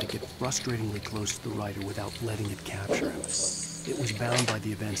story let it get frustratingly close to the writer without letting it capture him. It was bound by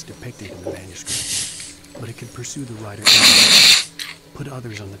the events depicted in the manuscript, but it could pursue the writer anywhere, put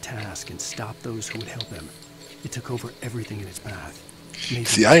others on the task, and stop those who would help him. It took over everything in its path.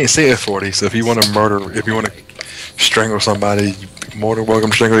 See, I ain't say it 40, so if you want to murder, if you want to strangle somebody, you're more than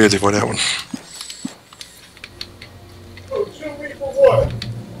welcome to strangle Izzy for that one.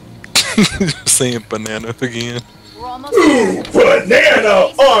 Saying banana again. We're almost there.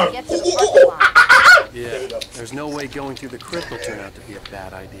 Banana arm! Get to the parking lot. Yeah, there's no way going through the crypt will turn out to be a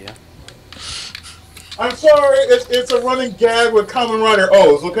bad idea. I'm sorry, it's a running gag with Kamen Rider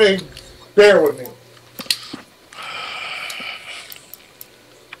O's, okay? Bear with me.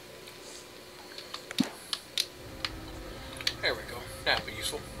 There we go. That'll be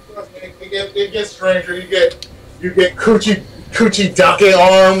useful. It gets stranger. You get coochie dake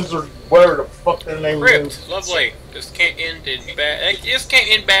arms or whatever the fuck their name Ripped. is. Lovely. This can't end in bad. This can't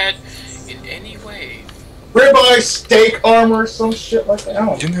end bad in any way. Ribeye steak armor, some shit like that. I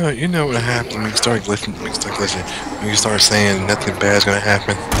don't know. You know what happens when you start glitching, when you start saying nothing bad's gonna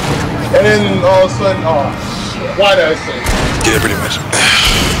happen. And then all of a sudden, oh shit, why did I say that? Yeah, pretty much.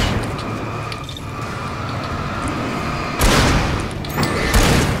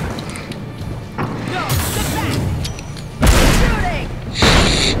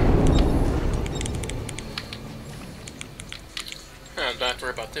 I don't have to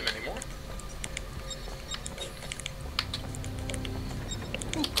worry about them anymore.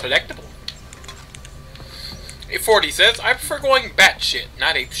 Ooh, collectible. A40 says, I prefer going batshit,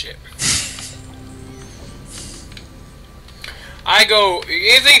 not apeshit. I go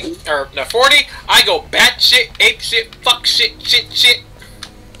easy, or no, 40, I go batshit, apeshit, fuck shit, shit. Shit,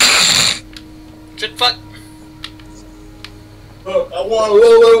 fuck. Look, I want a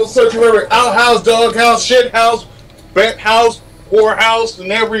little search of every outhouse, doghouse, shit house, vent house, whorehouse,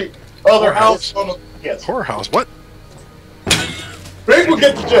 and every other house on the. Yes. Whorehouse, what? Big will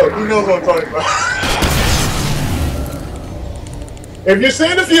get the joke. He knows what I'm talking about. If you've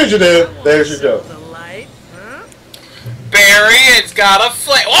seen The Fugitive, there's your joke. Barry, it's got a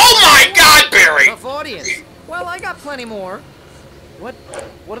flame. Oh my God, Barry! Tough audience. Well, I got plenty more. What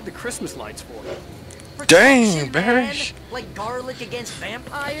are the Christmas lights for? Dang, Barry. Like garlic against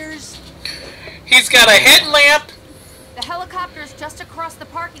vampires? He's got a headlamp. The The helicopter's just across the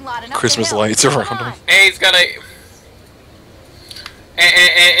parking lot and up Christmas the hill. lights Come around on. him. And he's got a...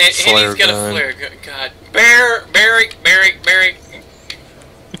 And Flare he's got gun. a flare gun. God. Barry.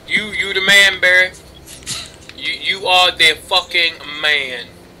 You the man, Barry. You are the fucking man.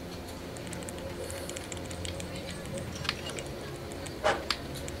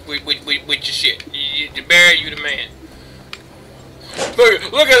 With your shit. Barry, you the man.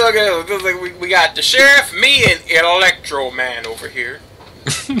 Look at we got the sheriff, me, and Electro Man over here.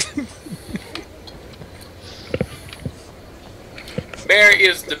 Barry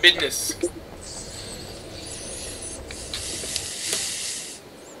is the business.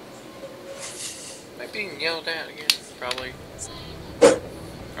 Am I being yelled at again? Probably,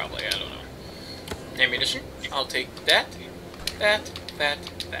 I don't know. Ammunition. I'll take that.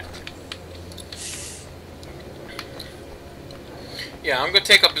 Yeah, I'm gonna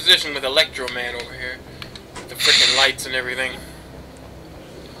take a position with Electro Man over here. The freaking lights and everything.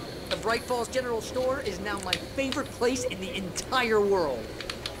 The Bright Falls General Store is now my favorite place in the entire world.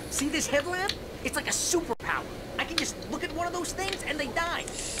 See this headlamp? It's like a superpower. I can just look at one of those things and they die.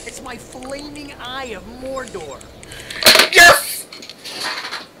 It's my flaming eye of Mordor. Yes!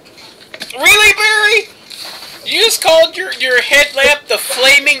 Really, Barry? You just called your headlamp the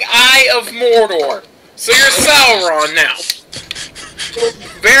flaming eye of Mordor. So you're Sauron now.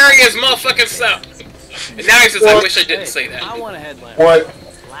 Barry is motherfucking Sauron. And now he says, I wish I didn't say that. I want a headlamp. What?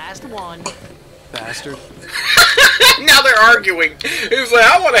 Last one. Bastard. Now they're arguing. He was like,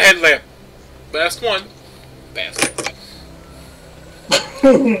 I want a headlamp. Last one. Bastard.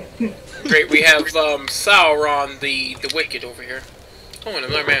 Great, we have Sauron the Wicked over here. Oh, and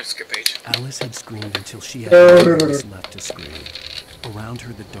another manuscript page. Alice had screamed until she had no voice left to scream. Around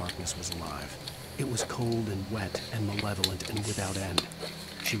her, the darkness was alive. It was cold and wet and malevolent and without end.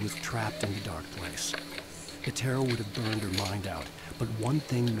 She was trapped in the dark place. The terror would have burned her mind out, but one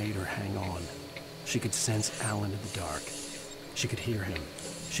thing made her hang on. She could sense Alan in the dark. She could hear him.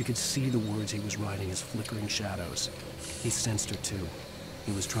 She could see the words he was writing as flickering shadows. He sensed her too.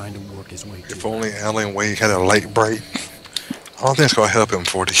 He was trying to work his way to If her. only Alan Wade had a light bright. I don't think it's gonna help him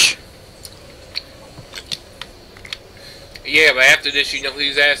 40. Yeah, but after this, you know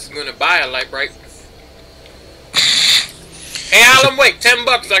whose ass is gonna buy a light bright. Hey, Alan, wait, $10.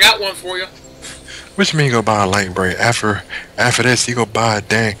 I got one for you. What you mean you go buy a light bright? After this, he go buy a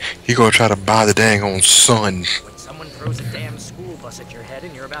dang. He go try to buy the dang on sun. When someone throws a damn school bus at your head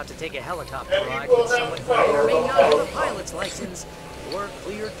and you're about to take a helicopter ride with someone who may or may not have a pilot's license, you're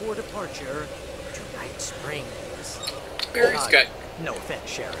cleared for departure to Night Springs. Barry's got... No offense,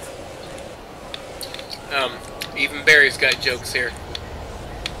 Sheriff. Even Barry's got jokes here.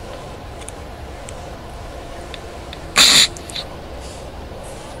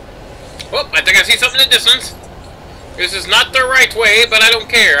 Well, I think I see something in the distance. This is not the right way, but I don't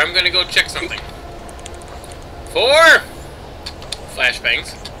care. I'm gonna go check something. 4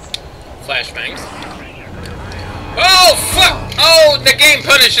 flashbangs. Oh, fuck! Oh, the game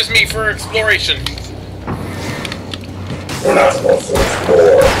punishes me for exploration. We're not supposed to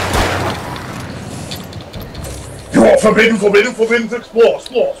explore. You are forbidden to explore.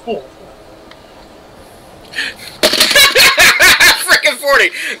 Frickin'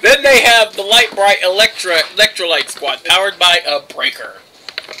 40. Then they have the Light Bright Electrolyte Squad, powered by a breaker.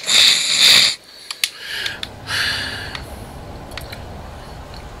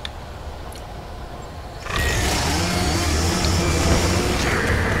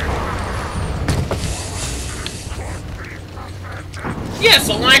 Yes,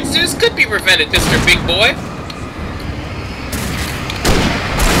 alliances could be prevented, Mr. Big Boy.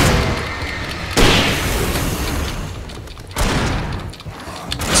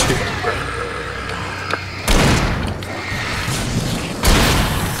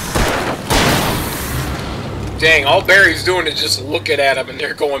 Dang, all Barry's doing is just looking at him and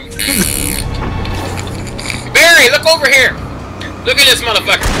they're going... Barry, look over here! Look at this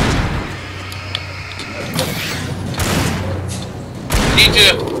motherfucker! Need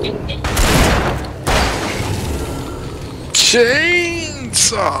you...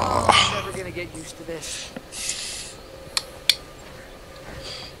 Chainsaw! I'm never gonna get used to this.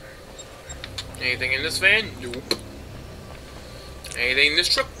 Anything in this van? Nope. Anything in this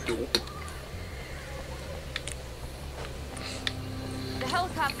truck? Nope. The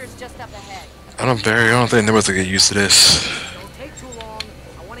helicopter's just up ahead. I don't think nobody's gonna get used to this. Don't take too long.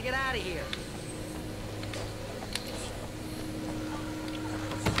 I want to get out of here.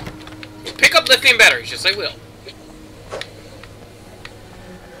 Pick up lithium batteries, yes I will.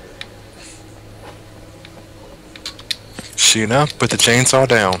 Sheena, put the chainsaw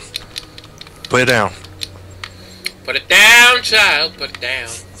down. Put it down. Put Put it down, child. Put it down.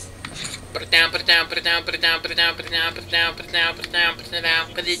 Put it down, put it down, put it down, put it down, put it down, put it down, put it down, put it down, put it down,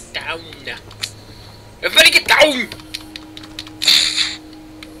 put it down, put it down. Everybody get down!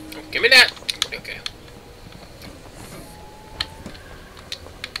 Oh, give me that. Okay.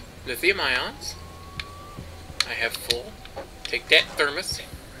 Lithium ions. I have full. Take that thermos.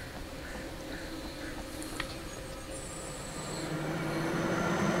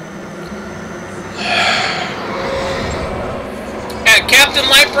 Captain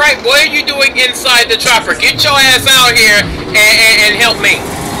Lightbright, what are you doing inside the chopper? Get your ass out here and help me.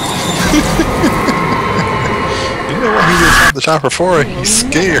 You know what he inside the chopper for? He's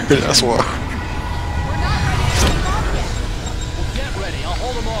scared, that's why. Get ready, I'll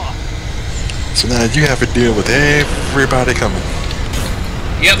hold them off. So now you have to deal with everybody coming.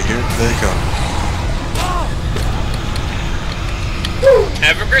 Yep. Here they come.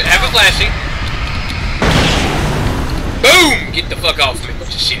 Have a flashing. Boom! Get the fuck off me.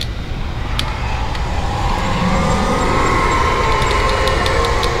 Shit.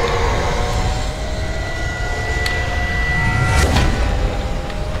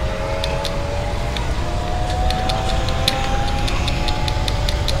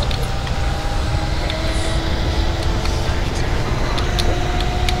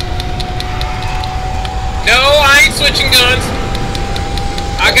 No, I ain't switching guns.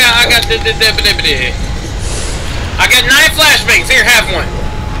 I got the I got 9 flashbangs. Here, have one.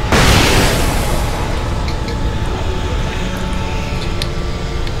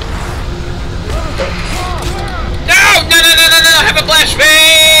 No! Have a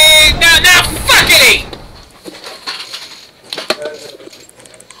flashbang! No, fuckity!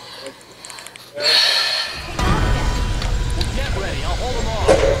 Get ready, I'll hold them off.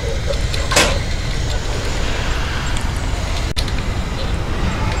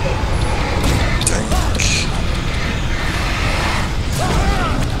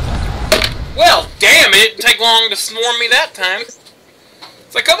 Well, damn, it didn't take long to swarm me that time. It's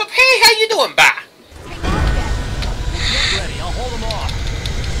like, come up, hey, how you doing, bye? Get ready, I'll hold them off.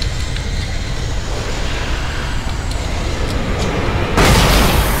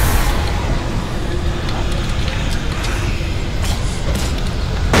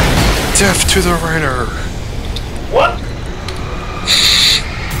 Death to the rider. What?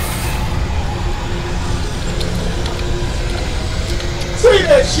 Say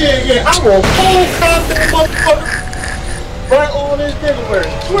that shit again. I will full contact motherfucker right on his delivery.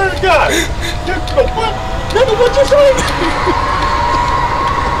 Swear to God. What? Nigga, what you saying?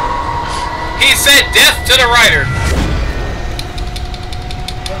 He said death to the rider.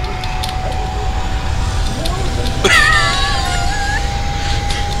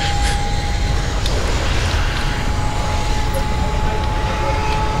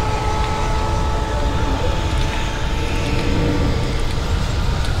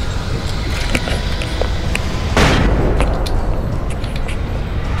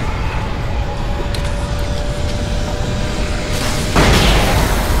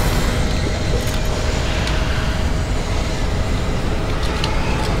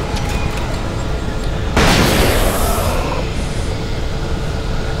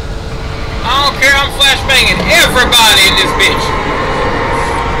 Everybody in this bitch.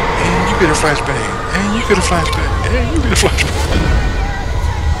 And you get a flashbang. And you get a flashbang. And you get a flashbang.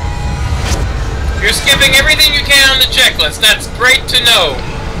 You're skipping everything you can on the checklist. That's great to know.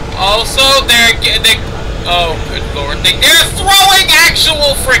 Also, they oh, good lord. They're throwing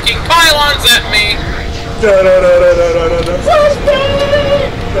actual freaking pylons at me. Flashbang!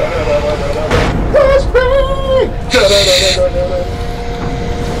 Flashbang!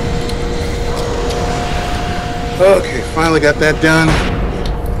 Okay, finally got that done.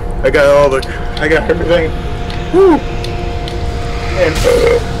 I got everything. Woo! And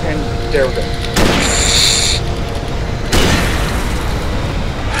there we go.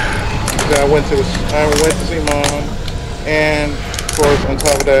 So I went to see Mom, and of course on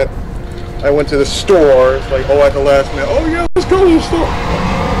top of that, I went to the store. It's like, oh, at the last minute, oh yeah, let's go to the store.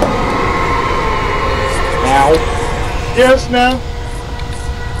 Now? Yes, now.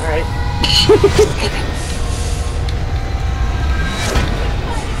 All right.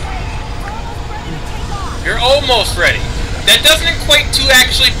 You're almost ready. That doesn't equate to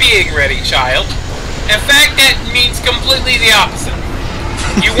actually being ready, child. In fact, that means completely the opposite.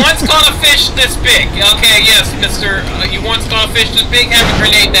 You once caught a fish this big. Okay, yes, mister. You once caught a fish this big, have a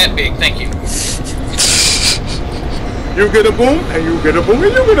grenade that big. Thank you. You get a boom, and you get a boom, and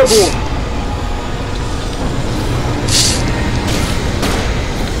you get a boom.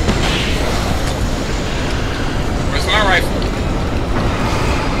 Where's my rifle?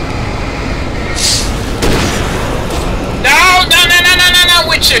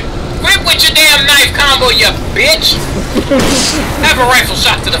 bitch! Have a rifle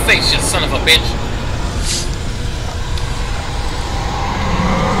shot to the face, you son of a bitch!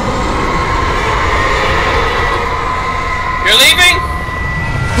 You're leaving?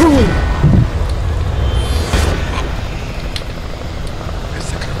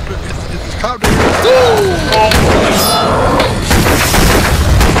 It's the cop there.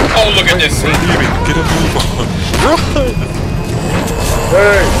 Oh, look at this. Get a move on. Run!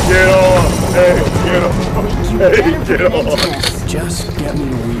 Hey, get on! Hey, get on! Hey, get on! Just get me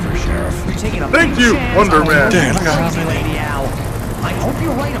to Weaver, Sheriff. You're taking a Thank big you, chance Wonder on Man. a Damn, look how crazy many- Lady Al. I hope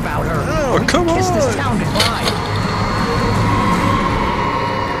you're right about her. Oh, We come can kiss this on. town goodbye.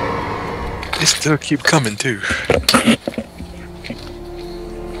 They still keep coming too.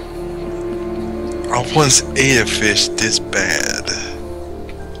 I once ate a fish this bad.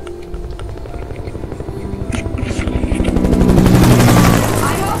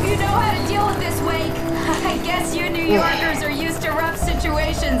 I hope you know how to deal with this, Wake. I guess you New Yorkers are used to rough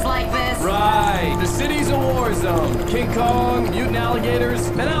situations like this. Right. The city's a war zone. King Kong, mutant alligators,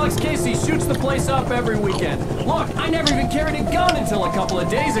 and Alex Casey shoots the place up every weekend. Look, I never even carried a gun until a couple of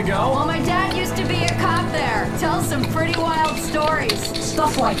days ago. Well, my dad used to be a cop there. Tells some pretty wild stories.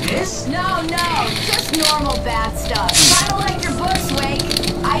 Stuff like this? No, just normal bad stuff. Kinda like your books, Wake.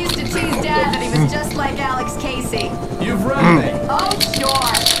 I used to tease Dad that he was just like Alex Casey. You've read me. Oh, sure.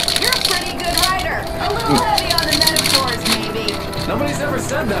 You're a pretty good writer. A little heavy on the metaphors, maybe. Nobody's ever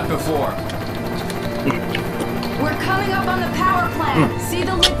said that before. We're coming up on the power plant. See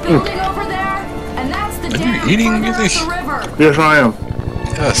the lit building over there? And that's the Are you dam eating further up anything? the river. Yes, I am.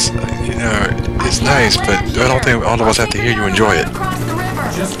 Yes, you know, it's nice, but I don't think all of us have to hear you enjoy it. Across the river.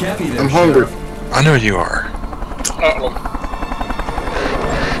 Just get me there. I'm hungry. Sheriff. I know you are. Uh-oh.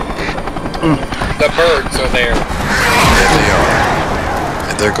 The birds are there. Yeah, they are.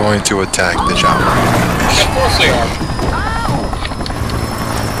 And they're going to attack the chopper. Of course they are.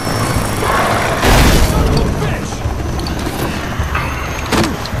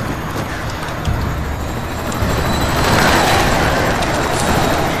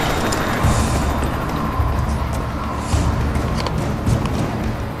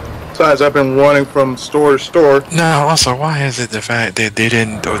 Besides, I've been running from store to store. Now, also, why is it the fact that they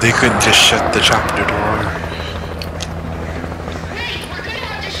didn't, or they couldn't just shut the chopper door?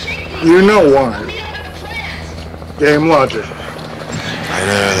 You know why. Game logic. I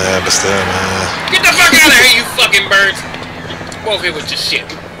know that, but still, man. Get the fuck out of here, you fucking birds! Both here with your shit.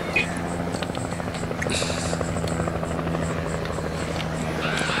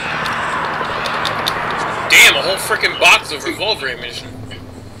 Damn, a whole freaking box of revolver ammunition.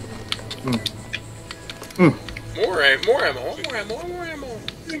 More ammo.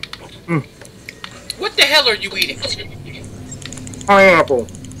 What the hell are you eating? Pineapple.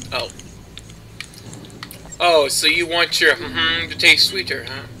 Oh. Oh, so you want your to taste sweeter,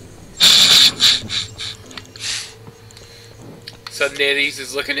 huh? Suddenly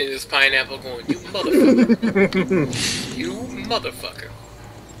he's looking at his pineapple going, you motherfucker. You motherfucker.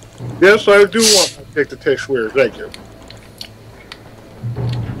 Yes, I do want my cake to taste weird. Thank you.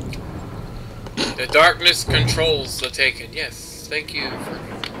 The darkness controls the taken. Yes, thank you for...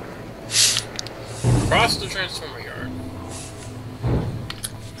 Cross the transformer yard.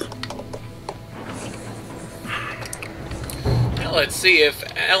 Now let's see if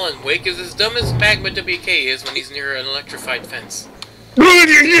Alan Wake is as dumb as Magma WK is when he's near an electrified fence.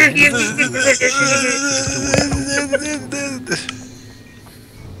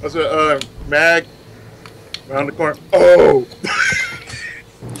 What's it, Mag? Around the corner. Oh!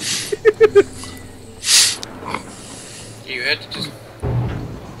 You had to just...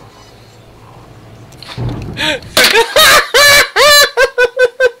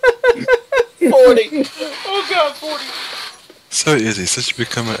 40! Oh god, 40! So easy, since you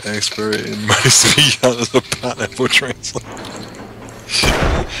become an expert in money speed out of the pineapple translate.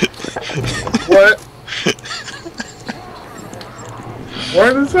 What?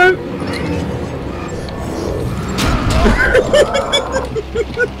 What is that?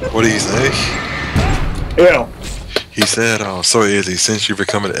 What did he say? Yeah. He said, oh, so easy, since you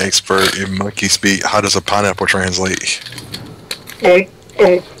become an expert in monkey speak, how does a pineapple translate? There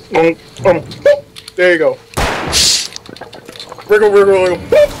you go. Wriggle, wriggle, wriggle.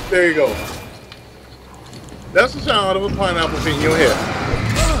 Boop. There you go. That's the sound of a pineapple hitting your head.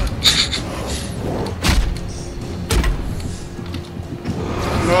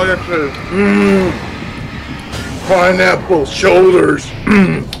 And all you have to say is, pineapple shoulders.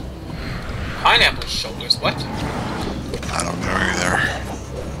 Pineapple shoulders, what? I don't know either.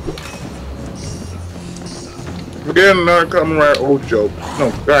 Again, another coming right old joke. No,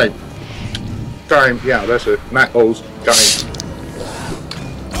 right. Time, yeah, that's it. Not hose. Time.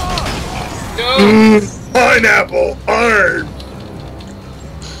 No. Pineapple iron.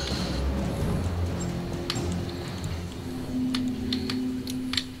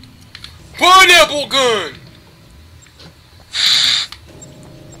 Pineapple gun.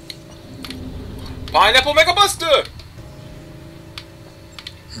 Pineapple Mega Buster.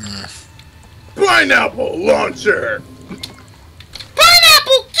 Pineapple launcher.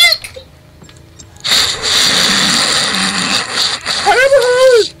 Pineapple kick. Pineapple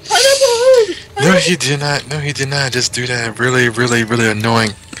hose. Pineapple hose. No, he did not. No, he did not. Just do that really, really, really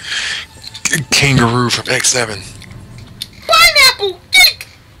annoying kangaroo from X7. Pineapple kick.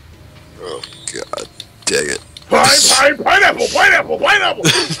 Oh God, dang it! Pineapple, pineapple, pineapple,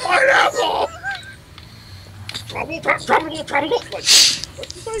 pineapple. Tropical. Like,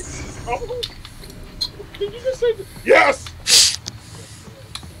 what'd you say? Tropical? Did you just say? Yes.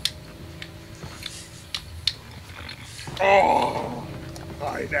 Oh,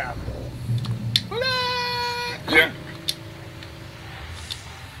 pineapple. Yeah.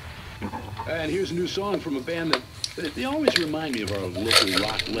 And here's a new song from a band that they always remind me of our local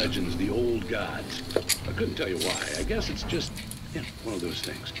rock legends, the Old Gods. I couldn't tell you why. I guess it's just, you know, one of those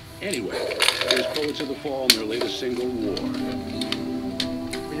things. Anyway, here's Poets of the Fall and their latest single, War.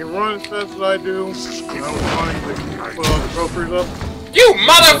 When you run as fast as I do, and I'm running to put all the groceries up. You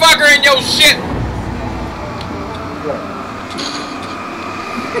motherfucker and your shit.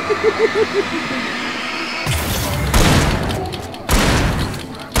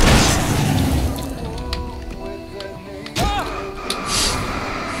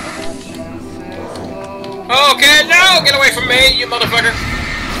 Okay, no! Get away from me, you motherfucker!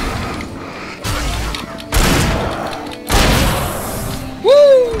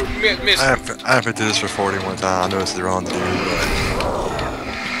 Woo! Miss. I have to do this for 41 times. I know it's the wrong to do,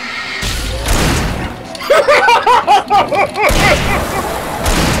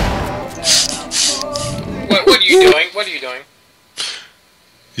 What are you doing? What are you doing?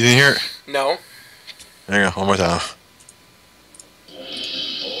 You didn't hear it? No. There you go. One more time.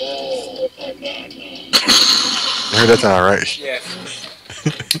 You heard that time, right? Yeah.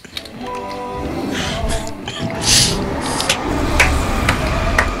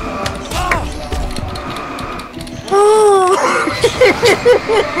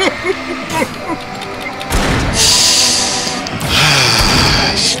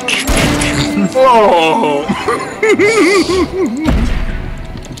 Oh!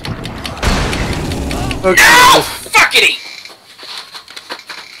 Okay. No! Fuckity!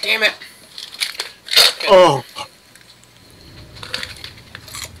 Damn it. Oh.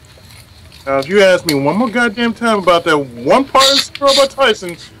 Now, if you ask me one more goddamn time about that one part of the story about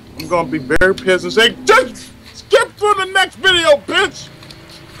Tyson, I'm gonna be very pissed and say, just skip to the next video, bitch!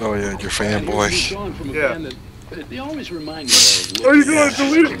 Oh yeah, your fanboy. Yeah. They always remind me of. Are you gonna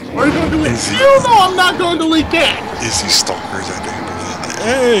delete it? Are you gonna delete it? Hell no, I'm not gonna delete that! Is these stalkers out there?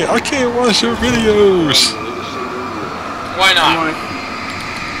 Hey, I can't watch your videos! Why not?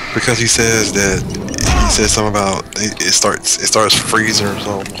 Because he says something about it starts freezing or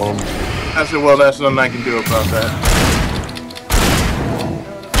something. I said, well, that's nothing I can do about that.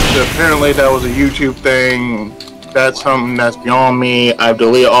 So apparently that was a YouTube thing. That's something that's beyond me. I've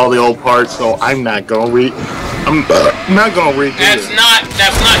deleted all the old parts, so I'm not gonna read. I'm not gonna read. That's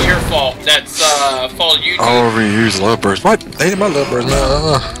not your fault. That's fault of YouTube. Oh, reuse lovebirds. What? They ain't my lovebirds,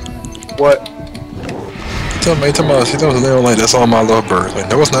 man. What? He told me they were like, that's all my lovebirds. Like,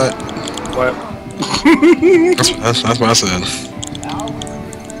 no, it's not. What? that's what I said.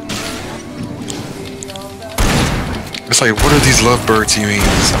 It's like, what are these lovebirds he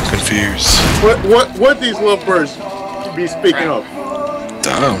means? I'm confused. What these lovebirds be speaking of?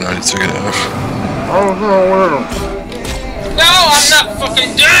 I don't know. He took it off. I don't know. No, I'm not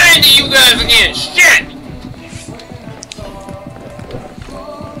fucking dying to you guys again. Shit!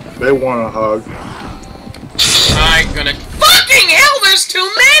 They want a hug. I ain't gonna. Fucking hell! There's too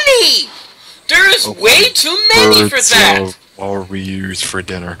many. There's way too many for that. All reused for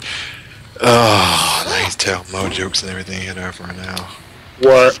dinner. Oh, I can tell Mo jokes and everything hit over now.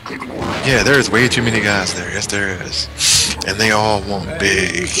 What? Yeah, there's way too many guys there. Yes, there is. And they all want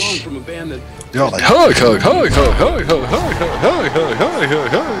big. They're all like, hug.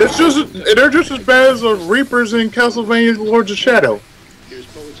 It's just, they're just as bad as the Reapers in Castlevania Lords of Shadow.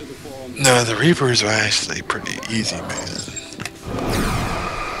 No, the Reapers are actually pretty easy, man.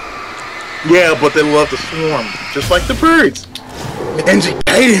 Yeah, but they love to swarm, just like the birds.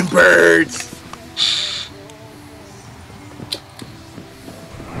 Instigating birds.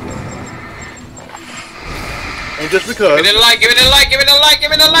 And just because. Give it a like, give it a like, give it a like,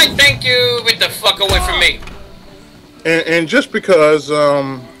 give it a like. Thank you with the fuck. And just because,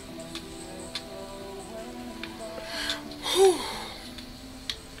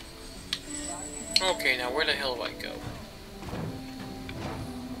 Okay, now where the hell do I go?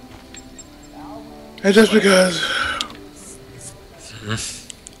 and just because,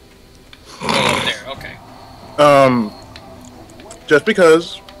 Oh, up there, okay. just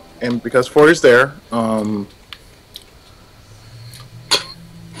because, and because 40's there,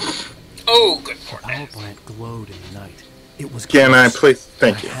 Oh, good The lord. power plant glowed in the night. It was can I close, please, and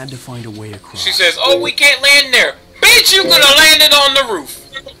thank I you. had to find a way across. She says, oh, we can't land there. Bitch, you could have landed on the roof.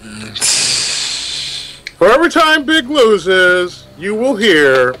 For every time Big loses, you will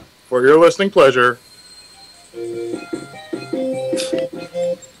hear, for your listening pleasure, You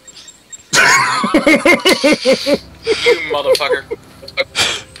motherfucker.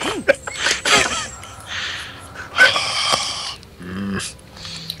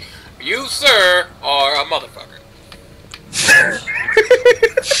 You, sir, are a motherfucker.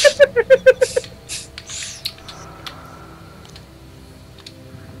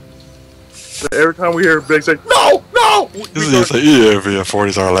 every time we hear Big say, no, no! This is just like, yeah,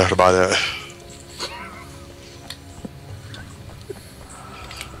 40s are laughing about that.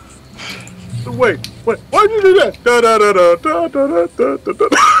 Wait, why'd you do that? Da da da da da da da da da.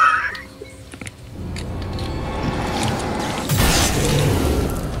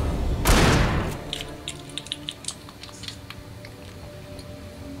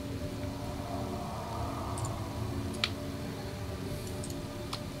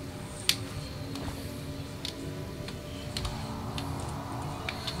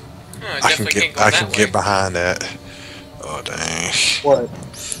 I can get behind that. Oh dang. What?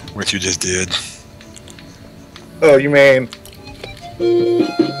 What you just did. Oh, you mean?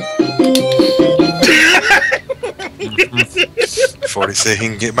 40 said he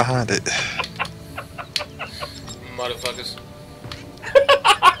can get behind it. Motherfuckers.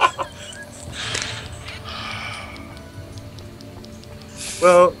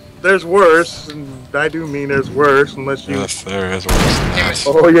 Well, there's worse, and I do mean there's worse, unless you... Yes, there is worse than that.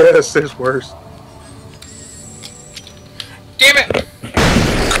 Oh yes, there's worse. Damn it!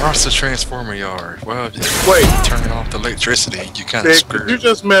 Across the transformer yard. Well, just Wait. turn off the electricity. You kind of Dick, screwed. you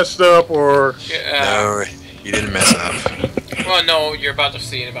just messed up, or... No, you didn't mess up. Well, no, you're about to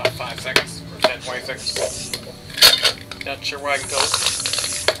see in about 5 seconds. Or 10, 20 seconds. Not sure where I can go.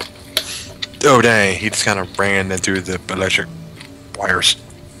 Oh dang, he just kind of ran into the electric wires.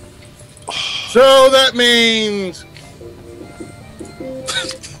 So that means...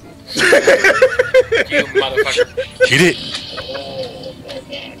 You motherfucker. He didn't.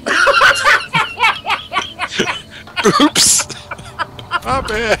 Oops. My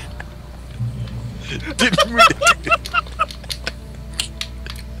bad. Didn't mean to do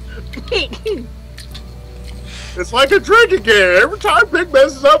that. It's like a drinking game. Every time Big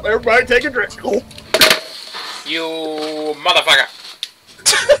messes up, everybody take a drink. Oh. You motherfucker.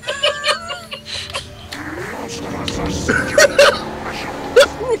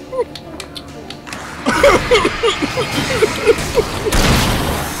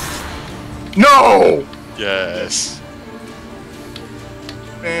 No! Yes.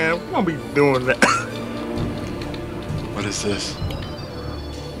 Man, we're gonna be doing that. What is this?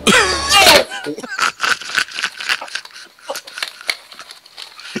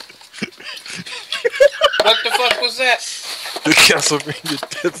 What the fuck was that? The Castlevania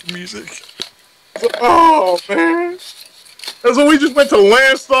death music. Oh, man. And so we just went to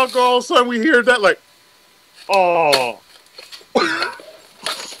Landstalk, all of a sudden we hear that, like, oh.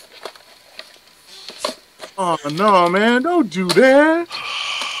 Oh, no, man, don't do that.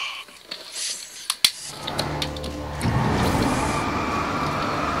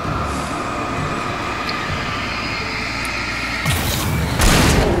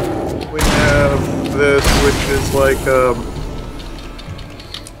 We have this, which is like,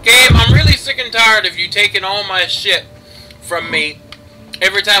 Game, I'm really sick and tired of you taking all my shit from me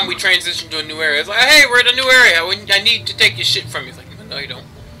every time we transition to a new area. It's like, hey, we're in a new area. I need to take your shit from you. It's like, no, you don't.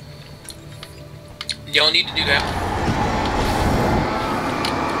 You don't need to do that.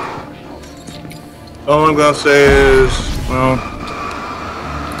 all I'm gonna say is, well,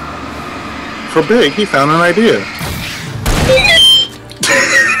 for Big, he found an idea.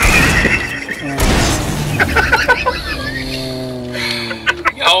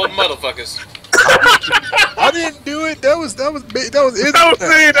 Y'all motherfuckers. I didn't do it. That was it. Oh,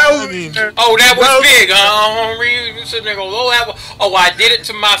 that was big. You sitting there going, oh, I did it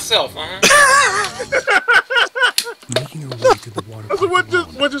to myself. Making her way to the water. So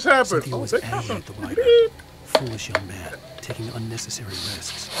what just happened? Cynthia was they angry got at the rider. Foolish young man. taking unnecessary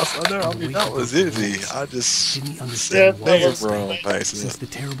risks. I mean, that was easy. I just Didn't he said understand why things wrong, since basically.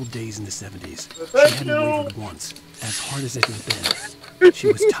 the terrible days in the 70s, she hadn't wavered once, as hard as it had been. She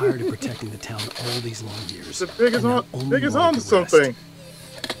was tired of protecting the town all these long years. The pig is and on. now only Pig is wanted on to something.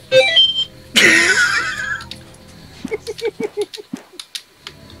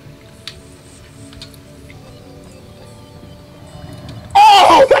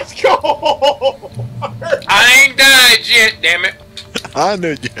 Oh, let's go! I ain't died yet, damn it. I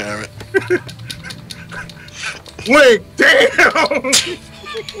knew you have it. Wait, damn!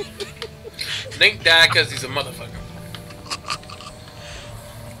 Link died because he's a motherfucker.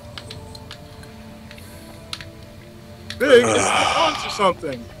 Big is on to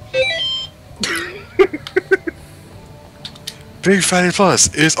something. Big Fatty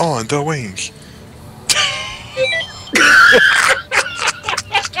Plus is on the wing.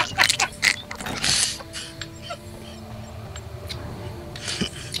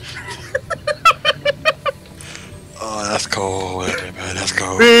 Oh, that's cold. That's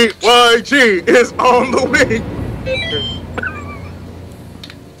cold. BYG is on the wing.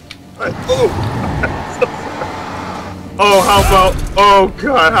 Oh, how about? Oh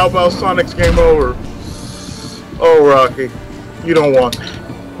God, how about Sonic's Game Over? Oh, Rocky, you don't want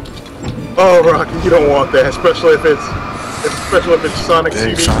that. Oh, Rocky, you don't want that, especially if it's Sonic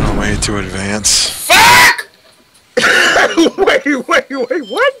Big CD. found a way to advance. Fuck! Wait, what?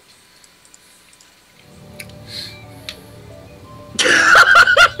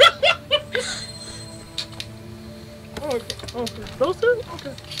 Oh, those two?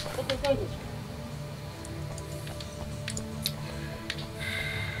 Okay.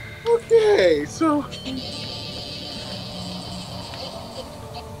 Okay, so.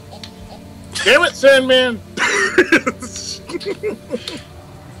 Damn it, Sandman!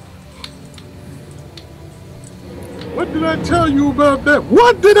 What did I tell you about that?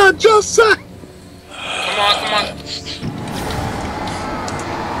 What did I just say? Come on.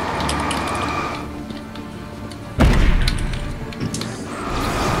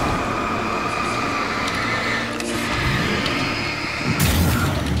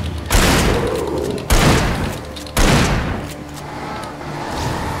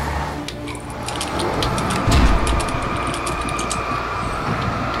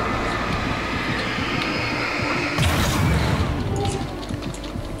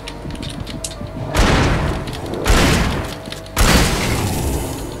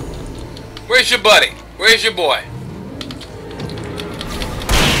 Where's your buddy? Where's your boy?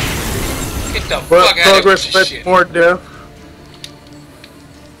 Get the fuck out of here with this shit. More death.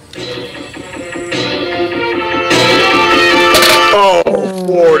 Oh,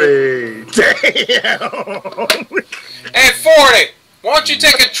 40. Damn. Hey, 40, why don't you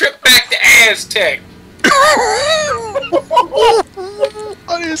take a trip back to Aztec?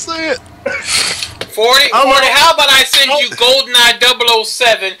 How do you say it? 40, how about I send you GoldenEye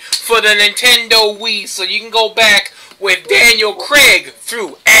 007 for the Nintendo Wii so you can go back with Daniel Craig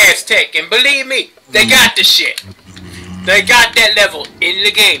through Aztec. And believe me, they got the shit. They got that level in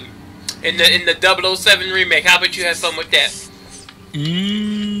the game. In the 007 remake. How about you have fun with that?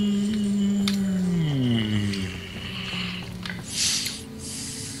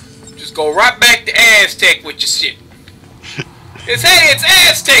 Just go right back to Aztec with your shit. It's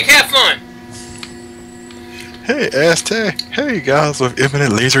Aztec, have fun. Hey, Aztec. Hey, guys with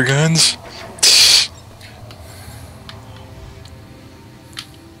infinite laser guns.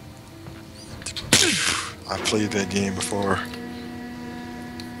 I played that game before.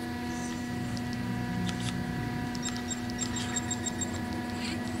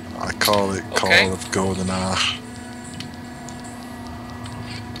 I call it Call of GoldenEye.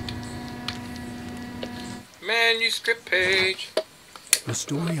 Manuscript page. The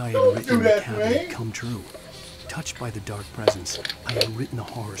story I had written in the cabin had come true. Touched by the dark presence, I had written a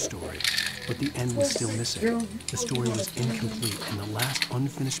horror story, but the end was still missing. The story was incomplete, and the last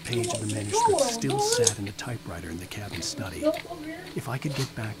unfinished page of the manuscript still sat in the typewriter in the cabin study. If I could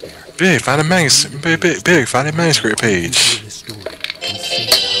get back there, Big, find a find a manuscript page. this story and save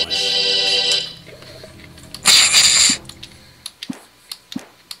Alice.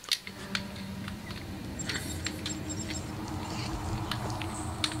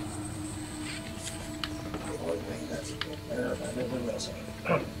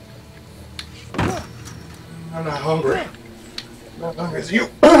 I'm not hungry. I'm not hungry as you.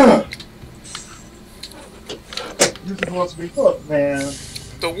 This is what's be cooked, man.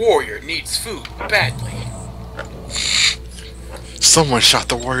 The warrior needs food badly. Someone shot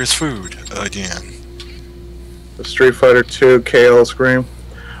the warrior's food again. The Street Fighter 2 KO scream.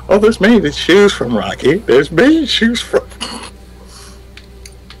 Oh, there's many shoes from Rocky. There's many shoes from.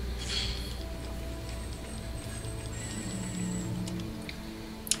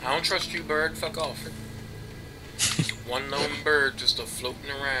 I don't trust you, bird. Fuck off. One lone bird just floating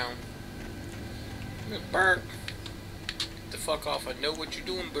around. Bird. Get the fuck off. I know what you're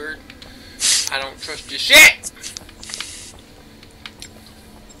doing, bird. I don't trust your shit.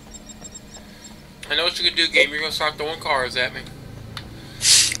 I know what you can do, game. You're gonna start throwing cars at me.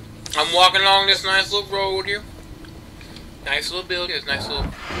 I'm walking along this nice little road here. Nice little building. It's nice little...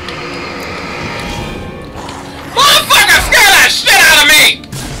 Motherfucker, scare that shit out of me!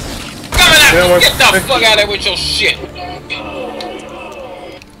 Coming at me! Get the fuck out of there with your shit!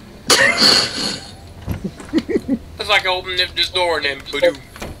 It's like I opened this door and then ba-doo.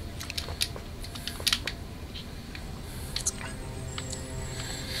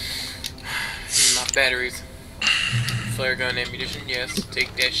 My batteries. Flare gun ammunition, yes.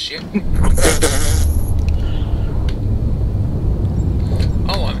 Take that shit.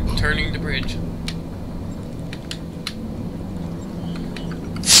 Oh, I'm turning the bridge.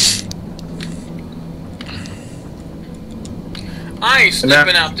 I ain't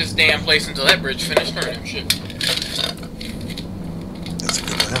slipping out this damn place until that bridge finished turning shit. That's a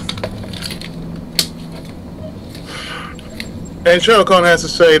good plan. And Shao Kahn has to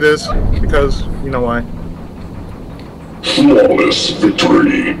say this because you know why. Flawless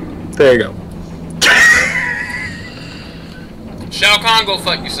victory. There you go. Shao Kahn, go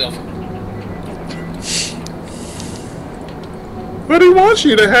fuck yourself. But he wants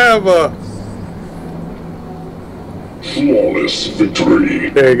you to have a flawless victory.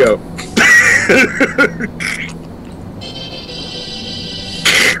 There you go.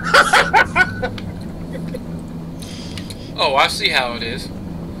 Oh, I see how it is.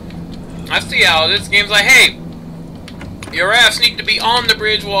 I see how it is. Game's like, hey, your ass need to be on the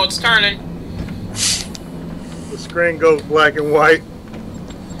bridge while it's turning. The screen goes black and white.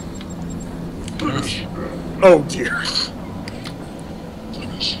 Oh dear.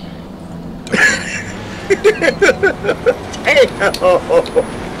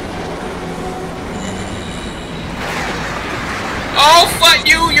 Oh, fuck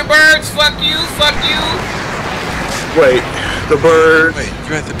you birds, fuck you, fuck you. Wait, the bird. Wait,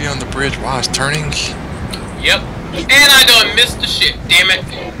 you have to be on the bridge while it's turning? Yep. And I done missed the shit, damn it.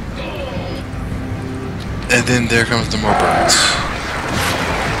 And then there comes the more birds.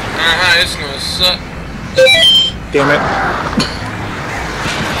 This is gonna suck. Damn it.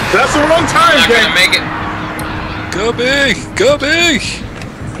 That's the wrong time, I'm not gonna make it. Go big! Go big!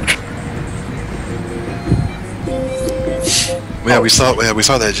 Yeah, we saw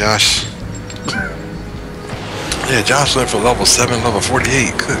that, Josh. Yeah, Josh went for level 7, level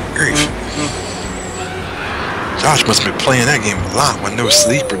 48. Good grief. Josh must be playing that game a lot with no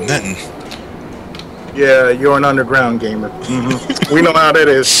sleep or nothing. Yeah, you're an underground gamer. We know how that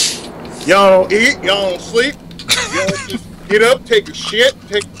is. Y'all don't eat, y'all don't sleep. Y'all just get up, take a shit,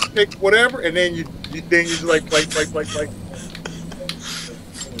 take whatever, and then you just like.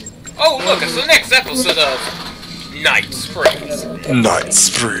 Oh, look, it's the next episode of Night Springs. Night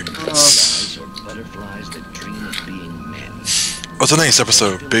Springs. What's the next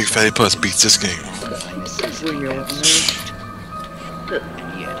episode? Big Fatty Puss beats this game.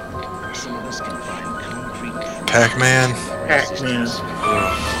 Pac-Man. Pac-Man.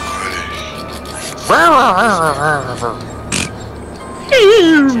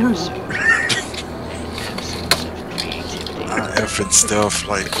 Effing stuff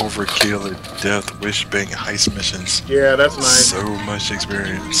like Overkill or Death Wish Bank heist missions. Yeah, that's nice. So much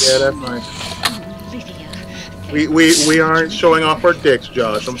experience. Yeah, that's nice. We aren't showing off our dicks,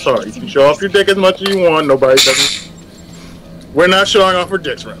 Josh. I'm sorry. You can show off your dick as much as you want. Nobody doesn't. We're not showing off our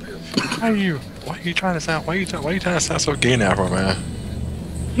dicks around here. Why are you trying to sound? Why are you trying to sound so gay now, for man?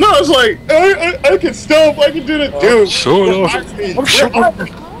 No, it's like I can stomp. I can do the dude. Sure.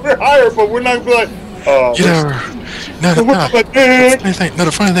 We're higher, but we're not like. You know. No, the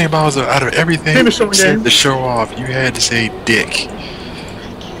funny thing about it was out of everything you said to show off, you had to say dick.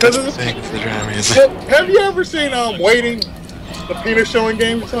 That's the thing. Have you ever seen Waiting, the penis showing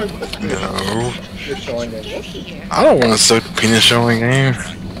game? No. Penis showing game. I don't want to suck the penis showing game.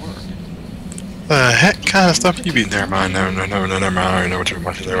 The heck kind of stuff you be? Never mind. No, never mind. I already know what you're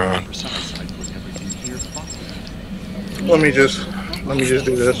watching. Never mind. Let me just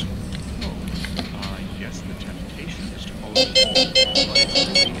do this.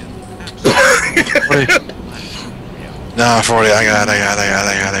 Nah, 40. I got it.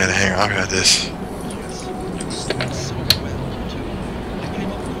 Hang on, I got this.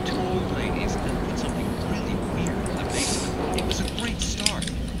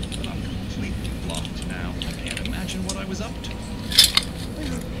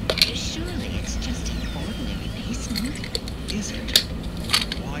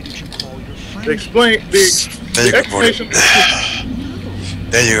 Explain the There you go, 40. explanation.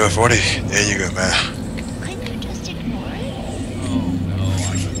 There you go, 40. There you go, man. Couldn't you just ignore it? Oh, no,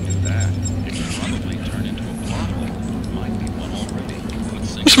 I couldn't do that. It could probably turn into a plot hole. Might be one already.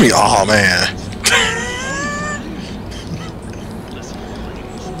 What's me? Oh, man. Listen,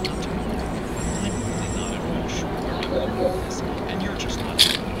 ladies, not tomorrow. I'm really not at all sure where I'm going with this, and you're just not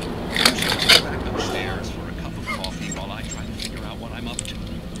sure. You should go back upstairs for a cup of coffee while I try to figure out what I'm up to.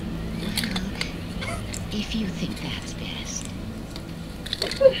 If you think that's best.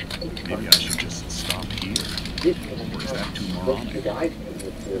 Maybe I should just stop here. Or is that too moronic?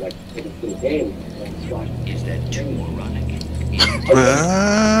 Is that too moronic?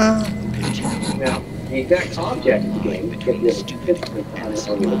 Now, the exact object of the game can be a statistically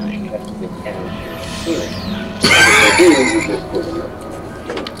physically mind.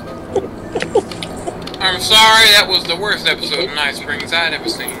 I'm sorry, that was the worst episode of Night Springs I'd ever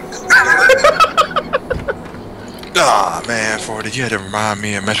seen. Ah, man, 40, you had to remind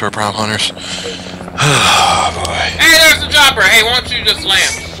me of Metro Prime Hunters. Oh, boy. Hey, there's the chopper. Hey, why don't you just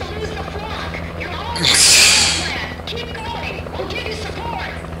land?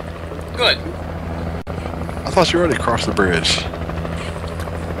 Good. I thought you already crossed the bridge.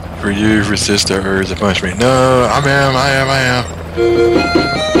 For you, for sister, to punch me. No, I am.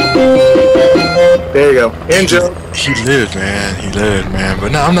 There you go. In joke. He lived, man.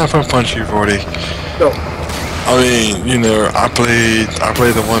 But no, I'm not gonna punch you, 40. No. I mean, you know, I played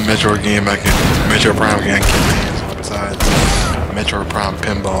the one Metro game back in Metro Prime game besides Metro Prime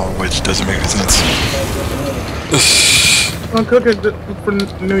Pinball, which doesn't make any sense. I'm cooking for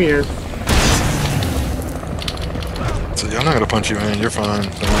New Year's. So I'm not gonna punch you, man. You're fine.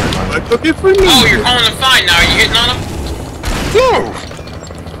 Don't worry about it. I cook it for New Year's. Oh, you're calling them fine now. Are you hitting on them?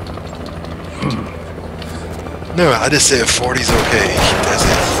 No, I just said 40's okay. That's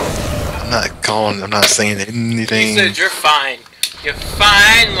it. I'm not saying anything. You said you're fine. You're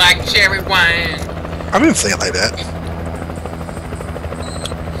fine like cherry wine. I didn't say it like that.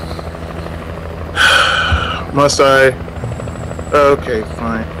 Must I? Okay,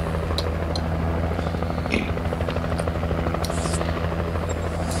 fine.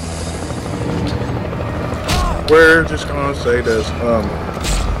 We're just gonna say this.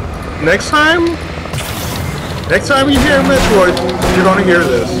 Next time you hear Metroid, you're gonna hear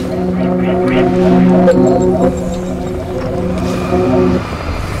this.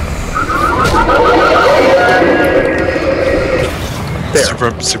 There.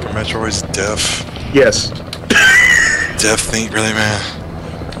 Super Metroid's deaf. Yes. Deaf think, really, man?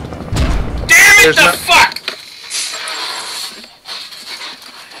 Damn it, fuck!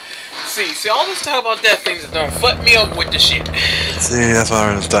 See, all this talk about death things that don't fuck me up with the shit. See, that's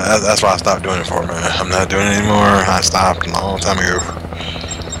why I stopped doing it for, man. I'm not doing it anymore. I stopped a long time ago.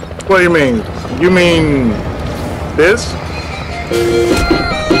 What do you mean? You mean this?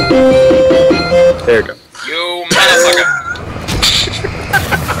 There you go. You motherfucker.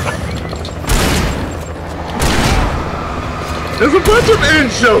 There's a bunch of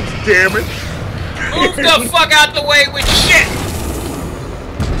in-jokes, damn it! Move the fuck out the way with shit!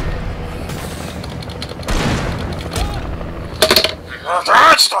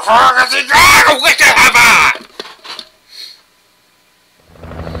 That's the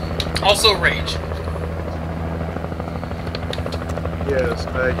Also rage. Yes,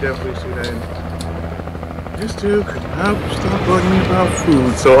 I definitely see that. This dude could not stop bugging me about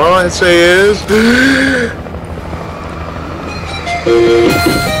food, so all I say is...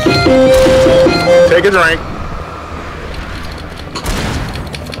 take a drink.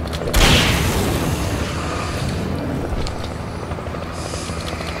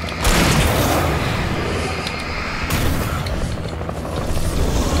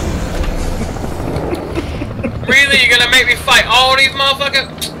 Really? You're gonna make me fight all these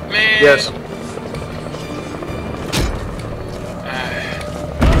motherfuckers? Man. Yes.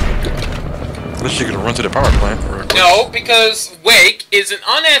 Unless you're gonna run to the power plant for a quick. No, because Wake is an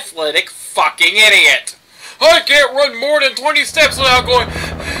unathletic fucking idiot. I can't run more than 20 steps without going...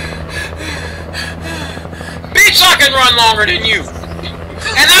 Bitch, I can run longer than you!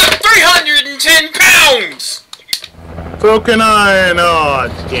 And I'm 310 pounds! So can I, oh,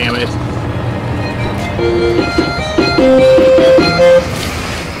 damn it.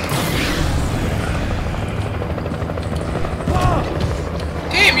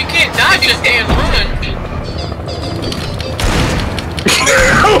 Damn, you can't dodge it and run.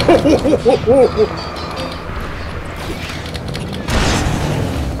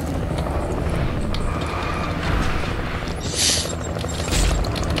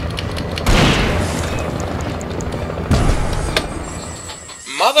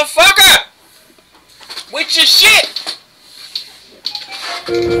 Motherfucker! Watch your shit!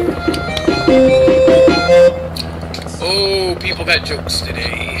 Oh, people got jokes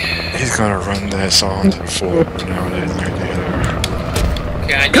today. He's gonna run that song to the floor nowadays.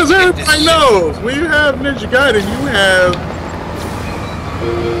 Okay, because everybody knows when you have Ninja Gaiden, you have.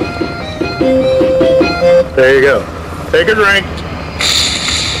 There you go. Take a drink.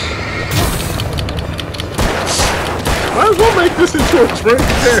 Might as well make this into a drink.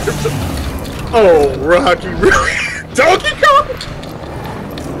 Oh, Rocky, really? Donkey Kong?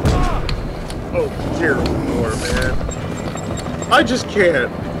 Oh, dear Lord, man. I just can't.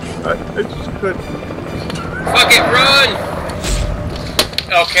 I just couldn't. Fuck it, run!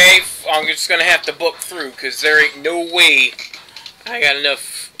 Okay, I'm just gonna have to book through, because there ain't no way I got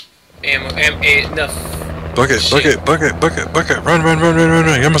enough ammo, enough. Book it, book it, book it, book it, book it. Run, run, run, run, run,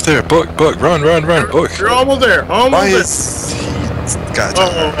 run. You're almost there. Book, book, run, run, run, book. You're almost there. Almost Why there. is he got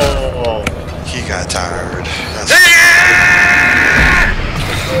tired? Oh. He got tired.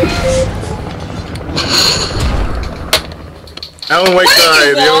 Alan Wake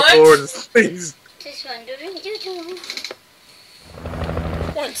died. The old Lord is please. Just wondering, you do.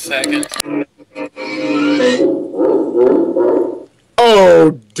 1 second.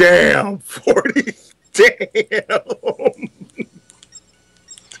 Oh, damn. 40. Damn.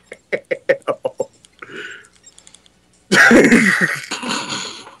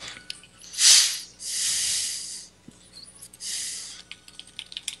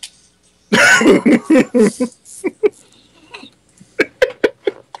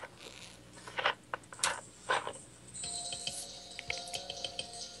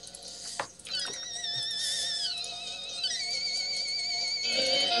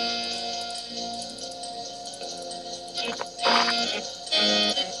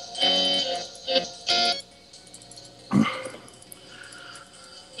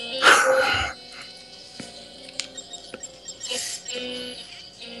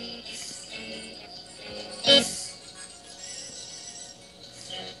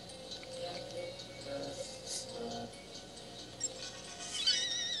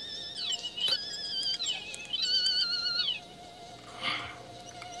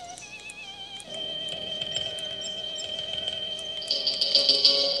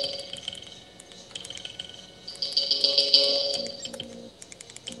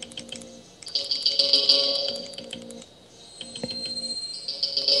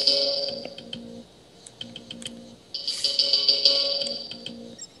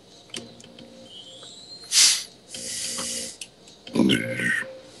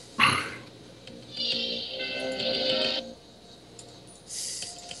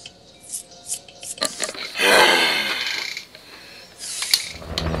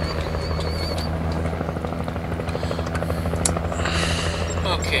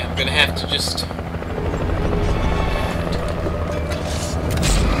 Okay, I'm gonna have to just...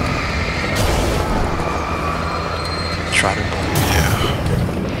 Try to... Yeah.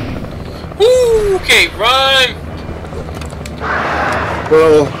 Woo! Okay, run!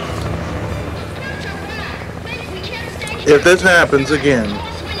 Well, if this happens again,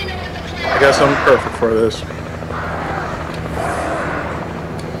 I guess I'm perfect for this.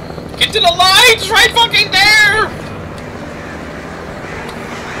 Get to the light! It's right fucking there!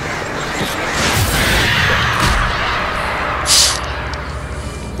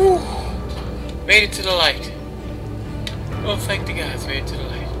 Whew. Made it to the light. Oh, thank the gods, made it to the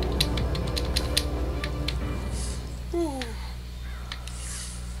light. Whew.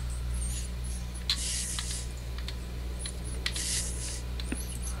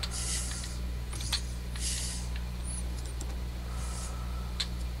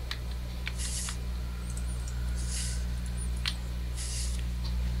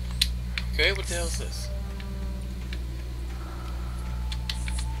 Okay, what the hell is this?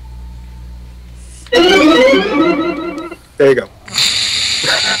 There you go.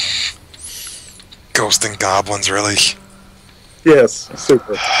 Ghosts and goblins, really? Yes,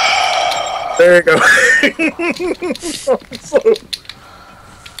 super. There you go.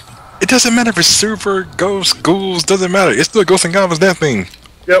 It doesn't matter if it's super, ghosts, ghouls, doesn't matter. It's still ghosts and goblins, that thing.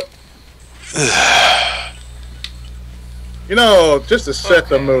 Yep. You know, just to set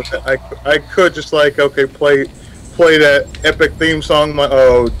the mood, I could just like, okay, play that epic theme song.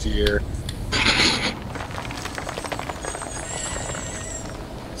 Oh dear.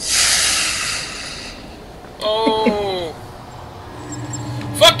 Oh.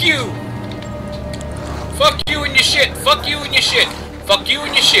 Fuck you! Fuck you and your shit! Fuck you and your shit! Fuck you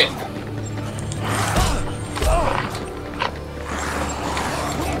and your shit!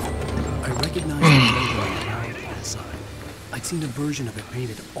 I recognized the logo on the sign. I'd seen a version of it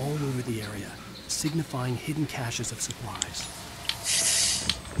painted all over the area, signifying hidden caches of supplies.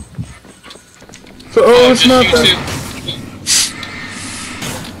 So, it's not that.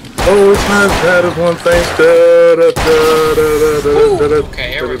 Oh, it's not as bad as one thinks.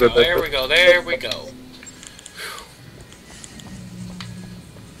 Okay, here we go, there we go, there we go.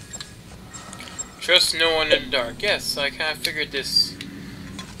 Trust no one in the dark. Yes, I kind of figured this.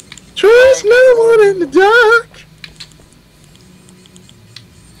 Trust no one in the dark.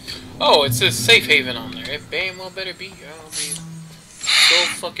 Oh, it says safe haven on there. It damn well better be. I'll be so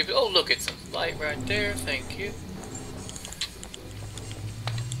fucking. Oh, look, it's a light right there. Thank you.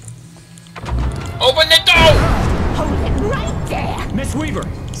 Open the door! Hold it right there! Miss Weaver,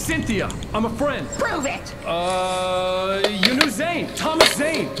 Cynthia, I'm a friend. Prove it! You knew Zane, Thomas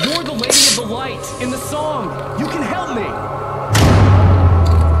Zane. You're the Lady of the Light in the song. You can help me.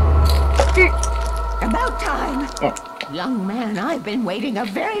 About time. Oh. Young man, I've been waiting a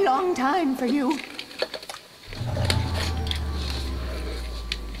very long time for you.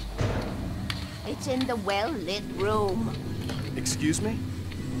 It's in the well-lit room. Excuse me?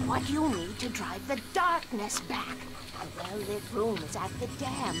 What you need to drive the darkness back. A well-lit room is at the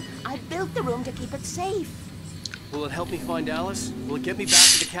dam. I built the room to keep it safe. Will it help me find Alice? Will it get me back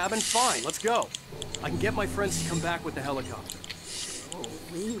to the cabin? Fine, let's go. I can get my friends to come back with the helicopter. Oh,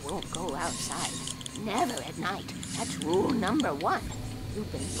 we won't go outside. Never at night. That's rule number 1.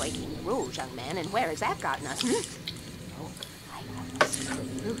 You've been breaking the rules, young man, and where has that gotten us, Oh, I have a secret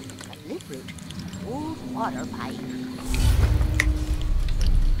route, a lit route. Old water pipe.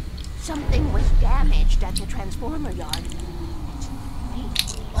 Something was damaged at the transformer yard. It's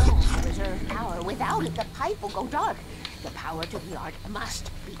great. Oh, reserve power. Without it, the pipe will go dark. The power to the yard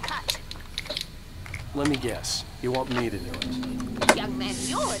must be cut. Let me guess. You want me to do it? Young man,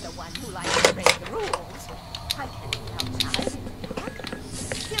 you're the one who likes to break the rules. I can't be outside.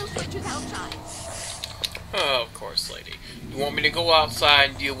 Kill switches outside. Oh, of course, lady. You want me to go outside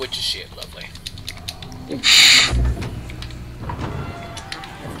and deal with your shit, lovely.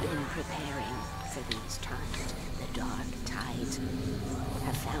 Preparing for these times, the dark tides.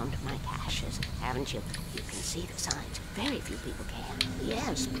 Have found my caches, haven't you? You can see the signs. Very few people can.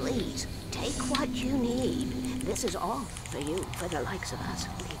 Yes, please. Take what you need. This is all for you, for the likes of us.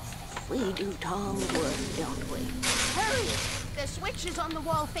 We do Tom's work, don't we? Hurry! The switch is on the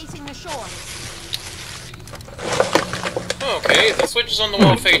wall facing the shore. Okay, the switch is on the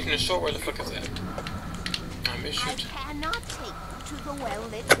wall facing the shore. Where the fuck is that? I missed I it. cannot take you to the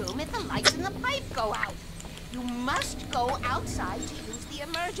well-lit room if the lights in the pipe go out. You must go outside to use the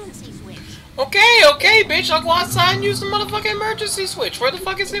emergency switch. Okay, okay, bitch. I'll go outside and use the motherfucking emergency switch. Where the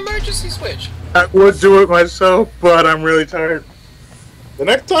fuck is the emergency switch? I would do it myself, but I'm really tired. The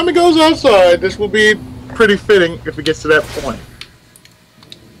next time it goes outside, this will be pretty fitting if it gets to that point.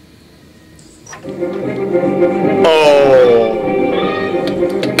 Oh.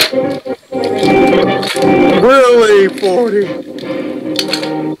 Really, 40?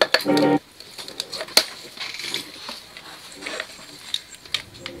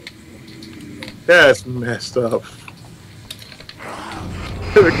 That's messed up.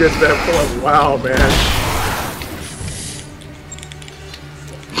 If it gets to that point, wow, man.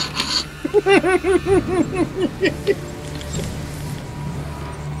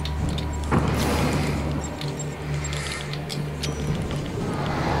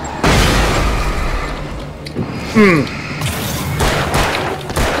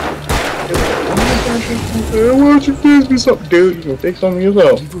 Why don't you fix me something, dude? You can fix something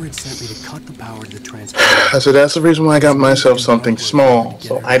yourself. Weaver had sent me to cut the power to the transformer. I said that's the reason why I got myself something small,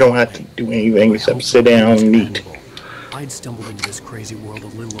 so I don't have to do anything except sit down and eat. I'd stumbled into this crazy world a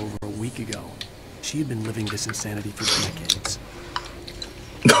little over a week ago. She had been living this insanity for decades.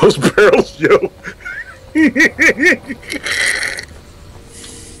 Those barrels, yo.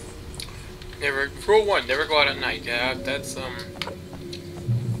 Never. Rule 1: never go out at night. Yeah, that's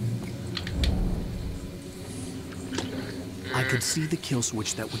I could see the kill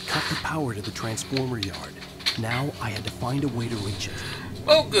switch that would cut the power to the transformer yard. Now I had to find a way to reach it.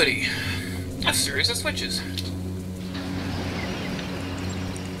 Oh, goody. A series of switches.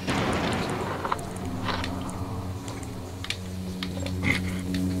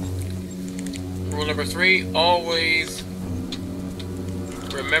 Rule number 3: always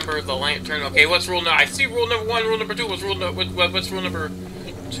remember the lantern. Okay, what's rule now? I see rule number 1. Rule number 2. What's rule what's rule number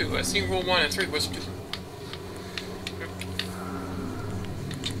 2? I see rule 1 and 3. What's 2?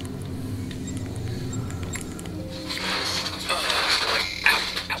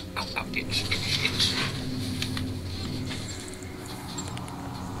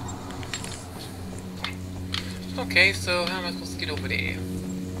 Okay, so how am I supposed to get over there?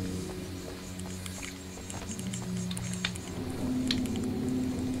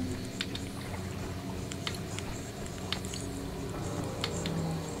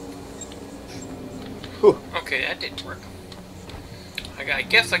 Okay, that didn't work. I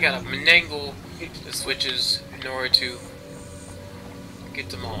guess I gotta manangle the switches in order to get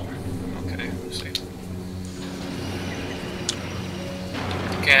them all. Okay, let's see.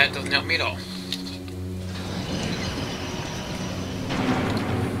 Okay, that doesn't help me at all.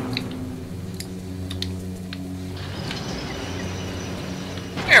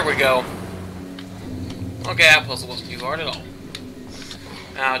 There we go. Okay, that puzzle wasn't too hard at all.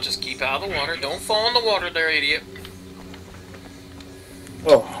 Now just keep out of the water. Don't fall in the water there, idiot.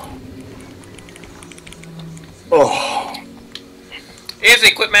 Oh. Oh.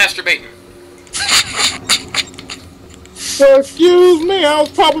 Izzy, quit masturbating. Excuse me, I was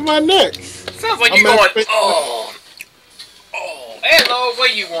popping my neck. Sounds like you're going, oh. Oh, hello,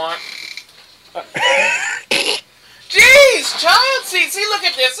 what do you want? Jeez, child, see, look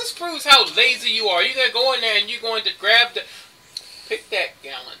at this. This proves how lazy you are. You're going to go in there and you're going to grab the... Pick that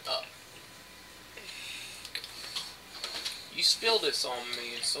gallon up. You spilled this on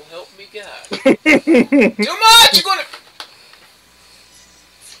me, and so help me God. Too much! You're gonna...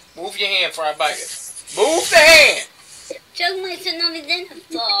 Move your hand before I bite it. Move the hand! Joke might have not been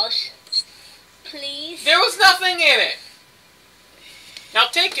false. Please? There was nothing in it. Now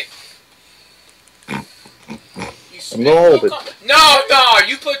take it. I'm gonna hold it. No,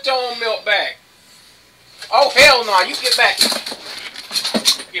 you put your own milk back. Oh, hell no, you get back.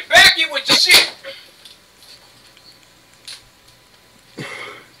 Get back here with your shit.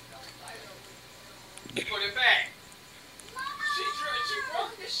 Put it back. She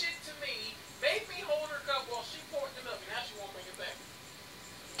brought this shit to me, made me hold her cup while she poured the milk, and now she won't bring it back.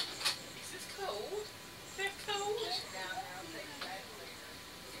 Is this cold? Is that cold?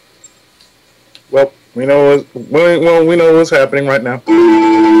 Well, we know what's happening right now.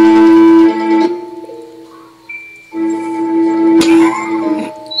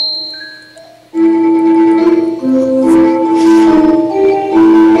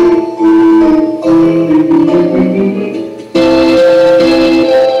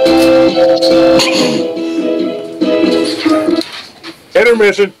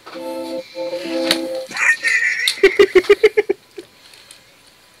 Intermission.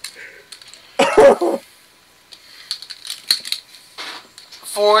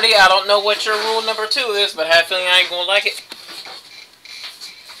 I don't know what your rule number 2 is, but I have a feeling I ain't gonna like it.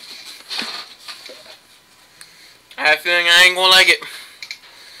 I have a feeling I ain't gonna like it.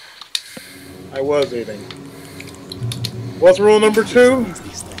 I was eating. What's rule number 2?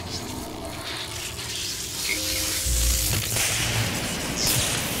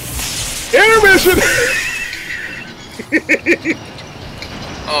 Intermission!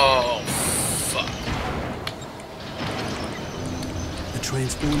 Oh, fuck. The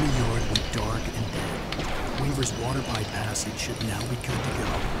transformer yard went dark and dead. Weaver's water pipe passage should now be good to go.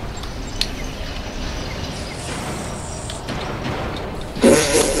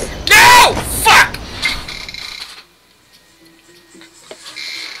 No! Fuck!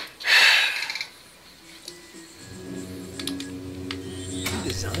 Who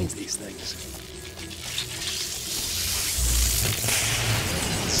designs these things?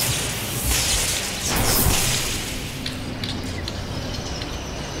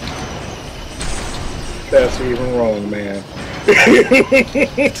 That's even wrong, man. The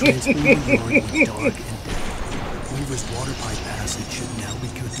transformer yard went dark and dead. Weaver's water pipe passage should now be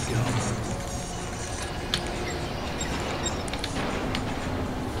good to go.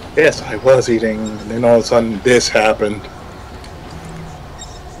 Yes, I was eating, and then all of a sudden this happened.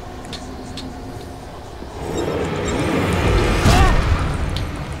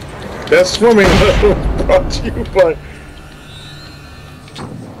 That swimming level brought to you by...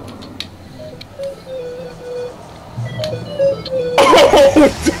 Oh,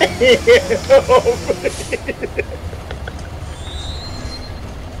 damn!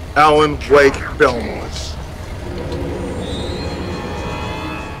 Alan Wake Belmont.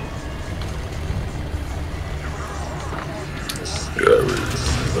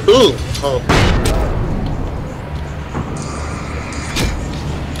 Ooh! Oh.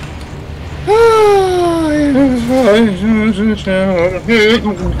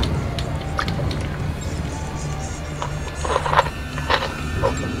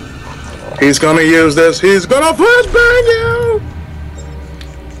 He's gonna use this. He's gonna flashbang you!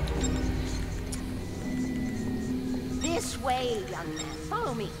 This way, young man.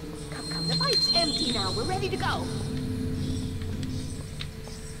 Follow me. Come. The pipe's empty now. We're ready to go.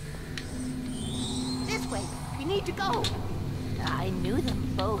 This way. We need to go. I knew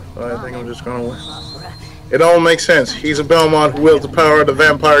them both. I think I'm just gonna win. It all makes sense. He's a Belmont who wields the power of the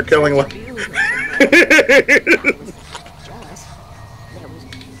vampire killing light.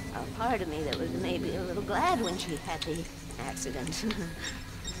 a part of me that was maybe a little glad when she had the accident.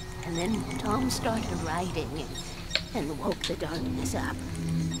 And then Tom started writing and woke the darkness up.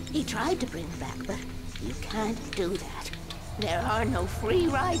 He tried to bring it back, but you can't do that. There are no free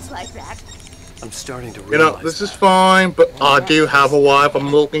rides like that. I'm starting to You realize know, this is fine, but I do have a wife. I'm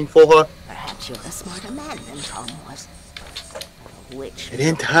looking for her. Perhaps you're a smarter man than Tom was. Which... And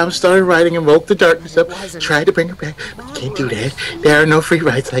then Tom started writing and woke the darkness up, tried to bring her back. But can't do that. There are no free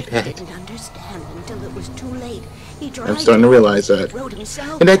rides like that. Didn't understand until it was too late. I'm starting to realize that.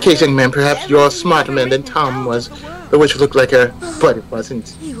 In that case, young man, perhaps you're a smarter man than Tom was, the which looked like her, but it wasn't.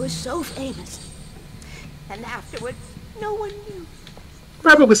 He was so famous. And afterward, no one knew.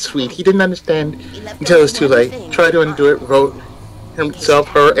 Robert was sweet. He didn't understand until it was too late. Tried to undo it, wrote himself,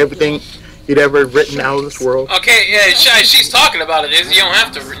 her, everything he'd ever written out of this world. Okay, yeah, she's talking about it. You don't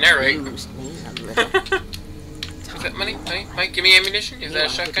have to narrate. Is that money? Mike, give me ammunition? Is that a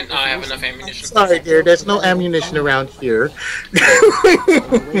shotgun? Oh, I have enough ammunition. Sorry, dear. There's no ammunition around here.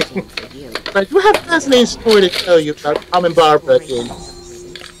 But you have a fascinating story to tell you about Tom and Barbara again.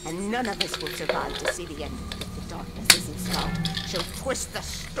 And none of us will survive to see the end. If the darkness isn't stopped, she'll twist the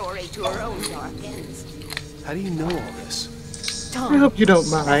story to her own dark ends. How do you know all this? Tom, I hope you don't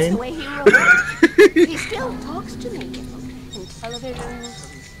mind. that's the way he wrote it. He still talks to me in television,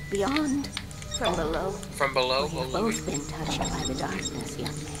 beyond, from below. From below? We've both been touched by the darkness,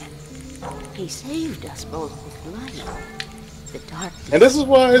 young man. He saved us both with light. The darkness. And this is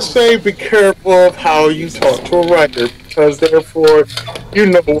why I say be careful of how you talk to a writer, because therefore you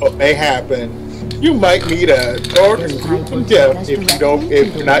know what may happen. You might meet a dark group of death if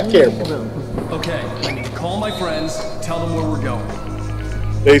you're not careful. Okay, call my friends, tell them where we're going.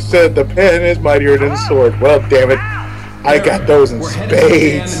 They said the pen is mightier than the sword. Well, damn it, I got those in We're headed to the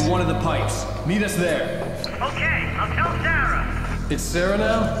dam spades. in one of the pipes. Meet us there. Okay, I'll tell Sarah. It's Sarah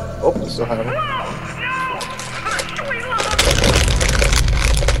now? Oh, I still have it.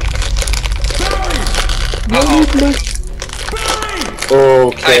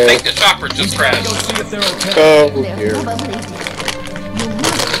 Okay. I think the chopper just crashed. Oh, dear. You must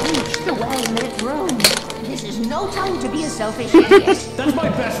reach the well-lit room. This is no time to be a selfish idiot. That's my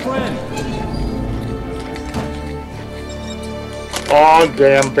best friend. Oh,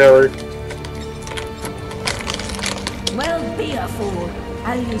 damn, Barry. Well, be a fool.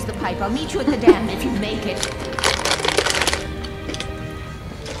 I'll use the pipe. I'll meet you at the dam if you make it.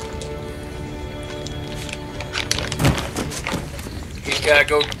 He's gotta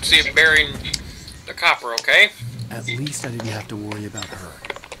go see if burying the copper, okay? At least I didn't have to worry about her.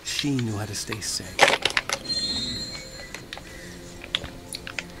 She knew how to stay safe.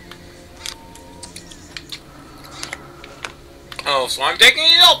 Oh, so I'm taking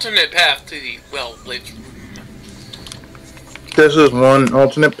an alternate path to the well-lit room. This is one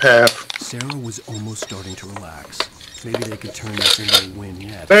alternate path. Sarah was almost starting to relax. Maybe they could turn this into a win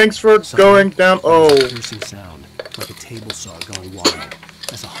yet. Thanks for going down. Oh. There was a piercing sound, like a table saw going wild.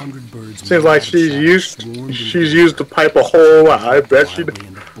 As 100 birds Seems like she's used the pipe a whole lot. I bet she did.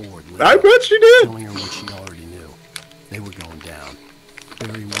 I bet she did. Telling her what she already knew. They were going down.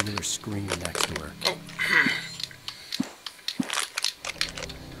 Barry wanted her screaming next to her.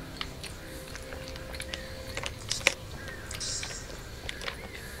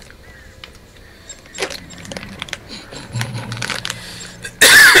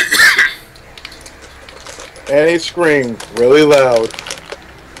 And he screamed really loud.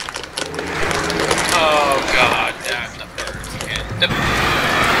 Oh god, damn the birds again. The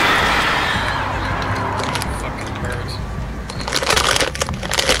fucking birds.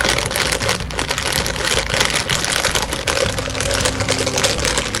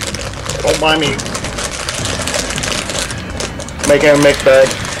 Don't mind me. Making a mixed bag.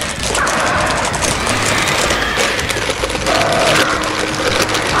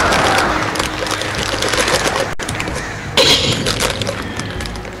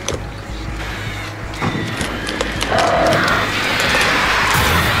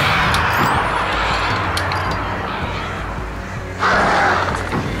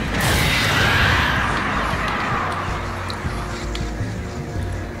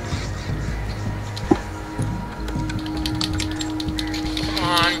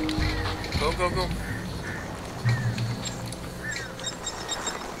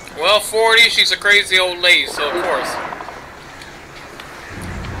 Well, 40, she's a crazy old lady, so of course.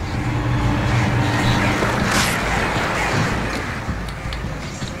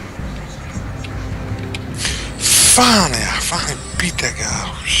 I finally beat that guy.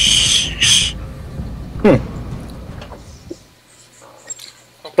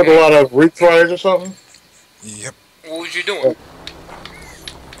 Put a lot of retries or something? Yep. What was you doing?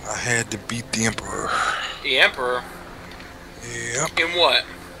 I had to beat the Emperor. The Emperor? Yep. In what?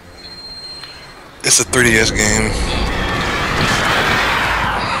 It's a 3DS game.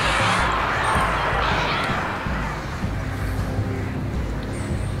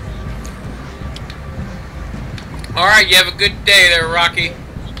 Alright, you have a good day there, Rocky.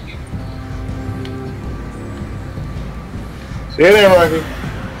 See you there, Rocky.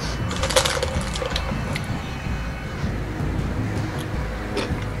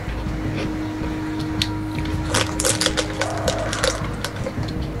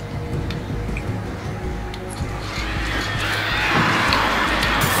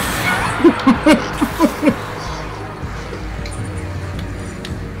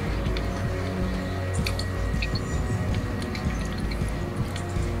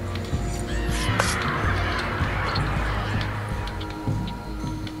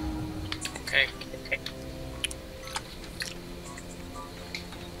 Okay.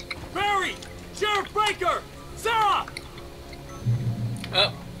 Barry! Sheriff Breaker! Sarah!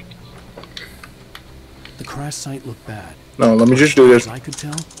 Oh. The crash site looked bad. No, let me just do this. As I could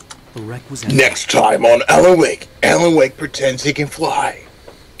tell, the wreck was empty. Next time on Alan Wake pretends he can fly.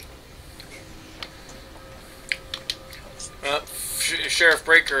 Sheriff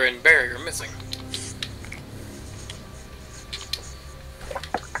Breaker and Barry are missing.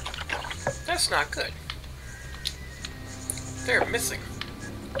 That's not good. They're missing.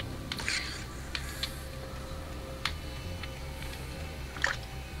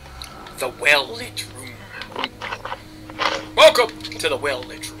 The well-lit room. Welcome to the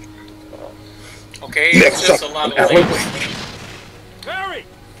well-lit room. Okay, it's just a lot of lights. Barry!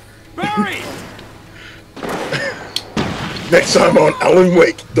 Barry! Next time on Alan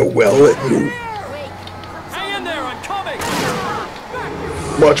Wake, the well-lit room. Hang in there, I'm coming!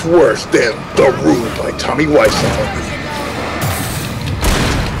 Much worse than The Room by Tommy Wiseau.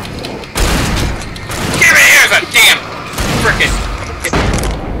 Give me here's a damn frickin'.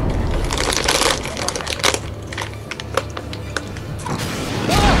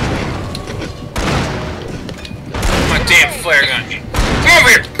 My damn flare gun. Come over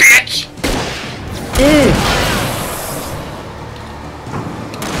here, bitch!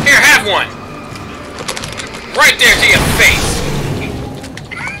 Here, have one! Right there to your face!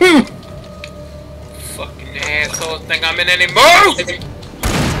 Fucking asshole, think I'm in any mood!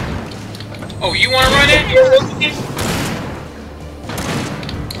 Oh, you wanna run in?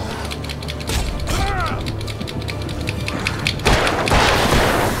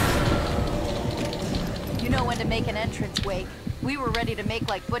 You know when to make an entrance, Wake. We were ready to make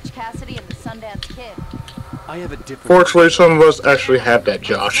like Butch Cassidy and the Sundance Kid. I have a different. Fortunately, some of us actually have that,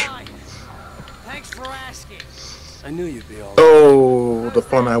 Josh. Thanks for asking. I knew you'd be all. Oh, the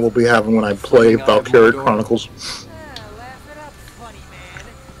fun I will be having when I play Valkyria Chronicles. Laugh it up, funny man.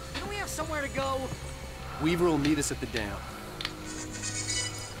 Don't we have somewhere to go? Weaver will meet us at the dam.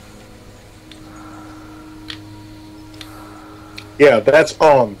 Yeah, that's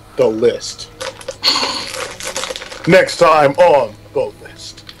on the list. Next time on the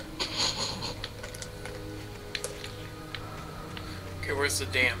list. Okay, where's the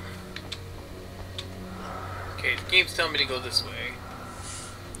dam? Okay, the game's telling me to go this way.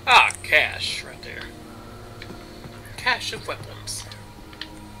 Ah, cache, right there. Cache of weapons.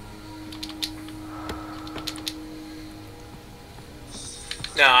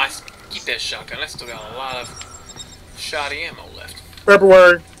 No, I keep that shotgun. I still got a lot of shoddy ammo left.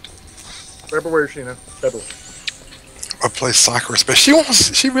 February, Sheena. February. I play soccer especially.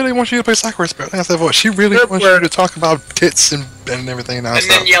 She really wants you to play soccer especially. I said, what? She really wants you to talk about tits and everything. And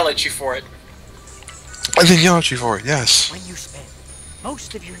then yell at you for it. And then yell at you for it, yes. When you spend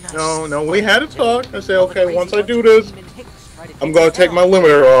most of your nights. No, we had a talk. I said, okay, once I do this, I'm going to take my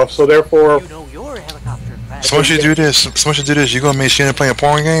limiter off, so therefore... So once you do this, you going to make Sheena play a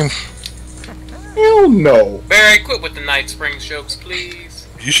porn game? Hell no. Barry, quit with the Night Springs jokes, please.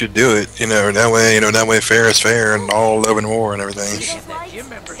 You should do it, that way fair is fair and all love and war and everything.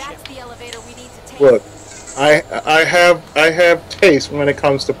 That's the elevator we need to take. Look, I have taste when it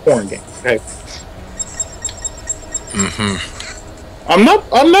comes to porn games, okay? I'm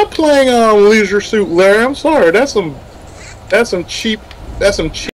not playing Leisure Suit Larry. I'm sorry. That's some cheap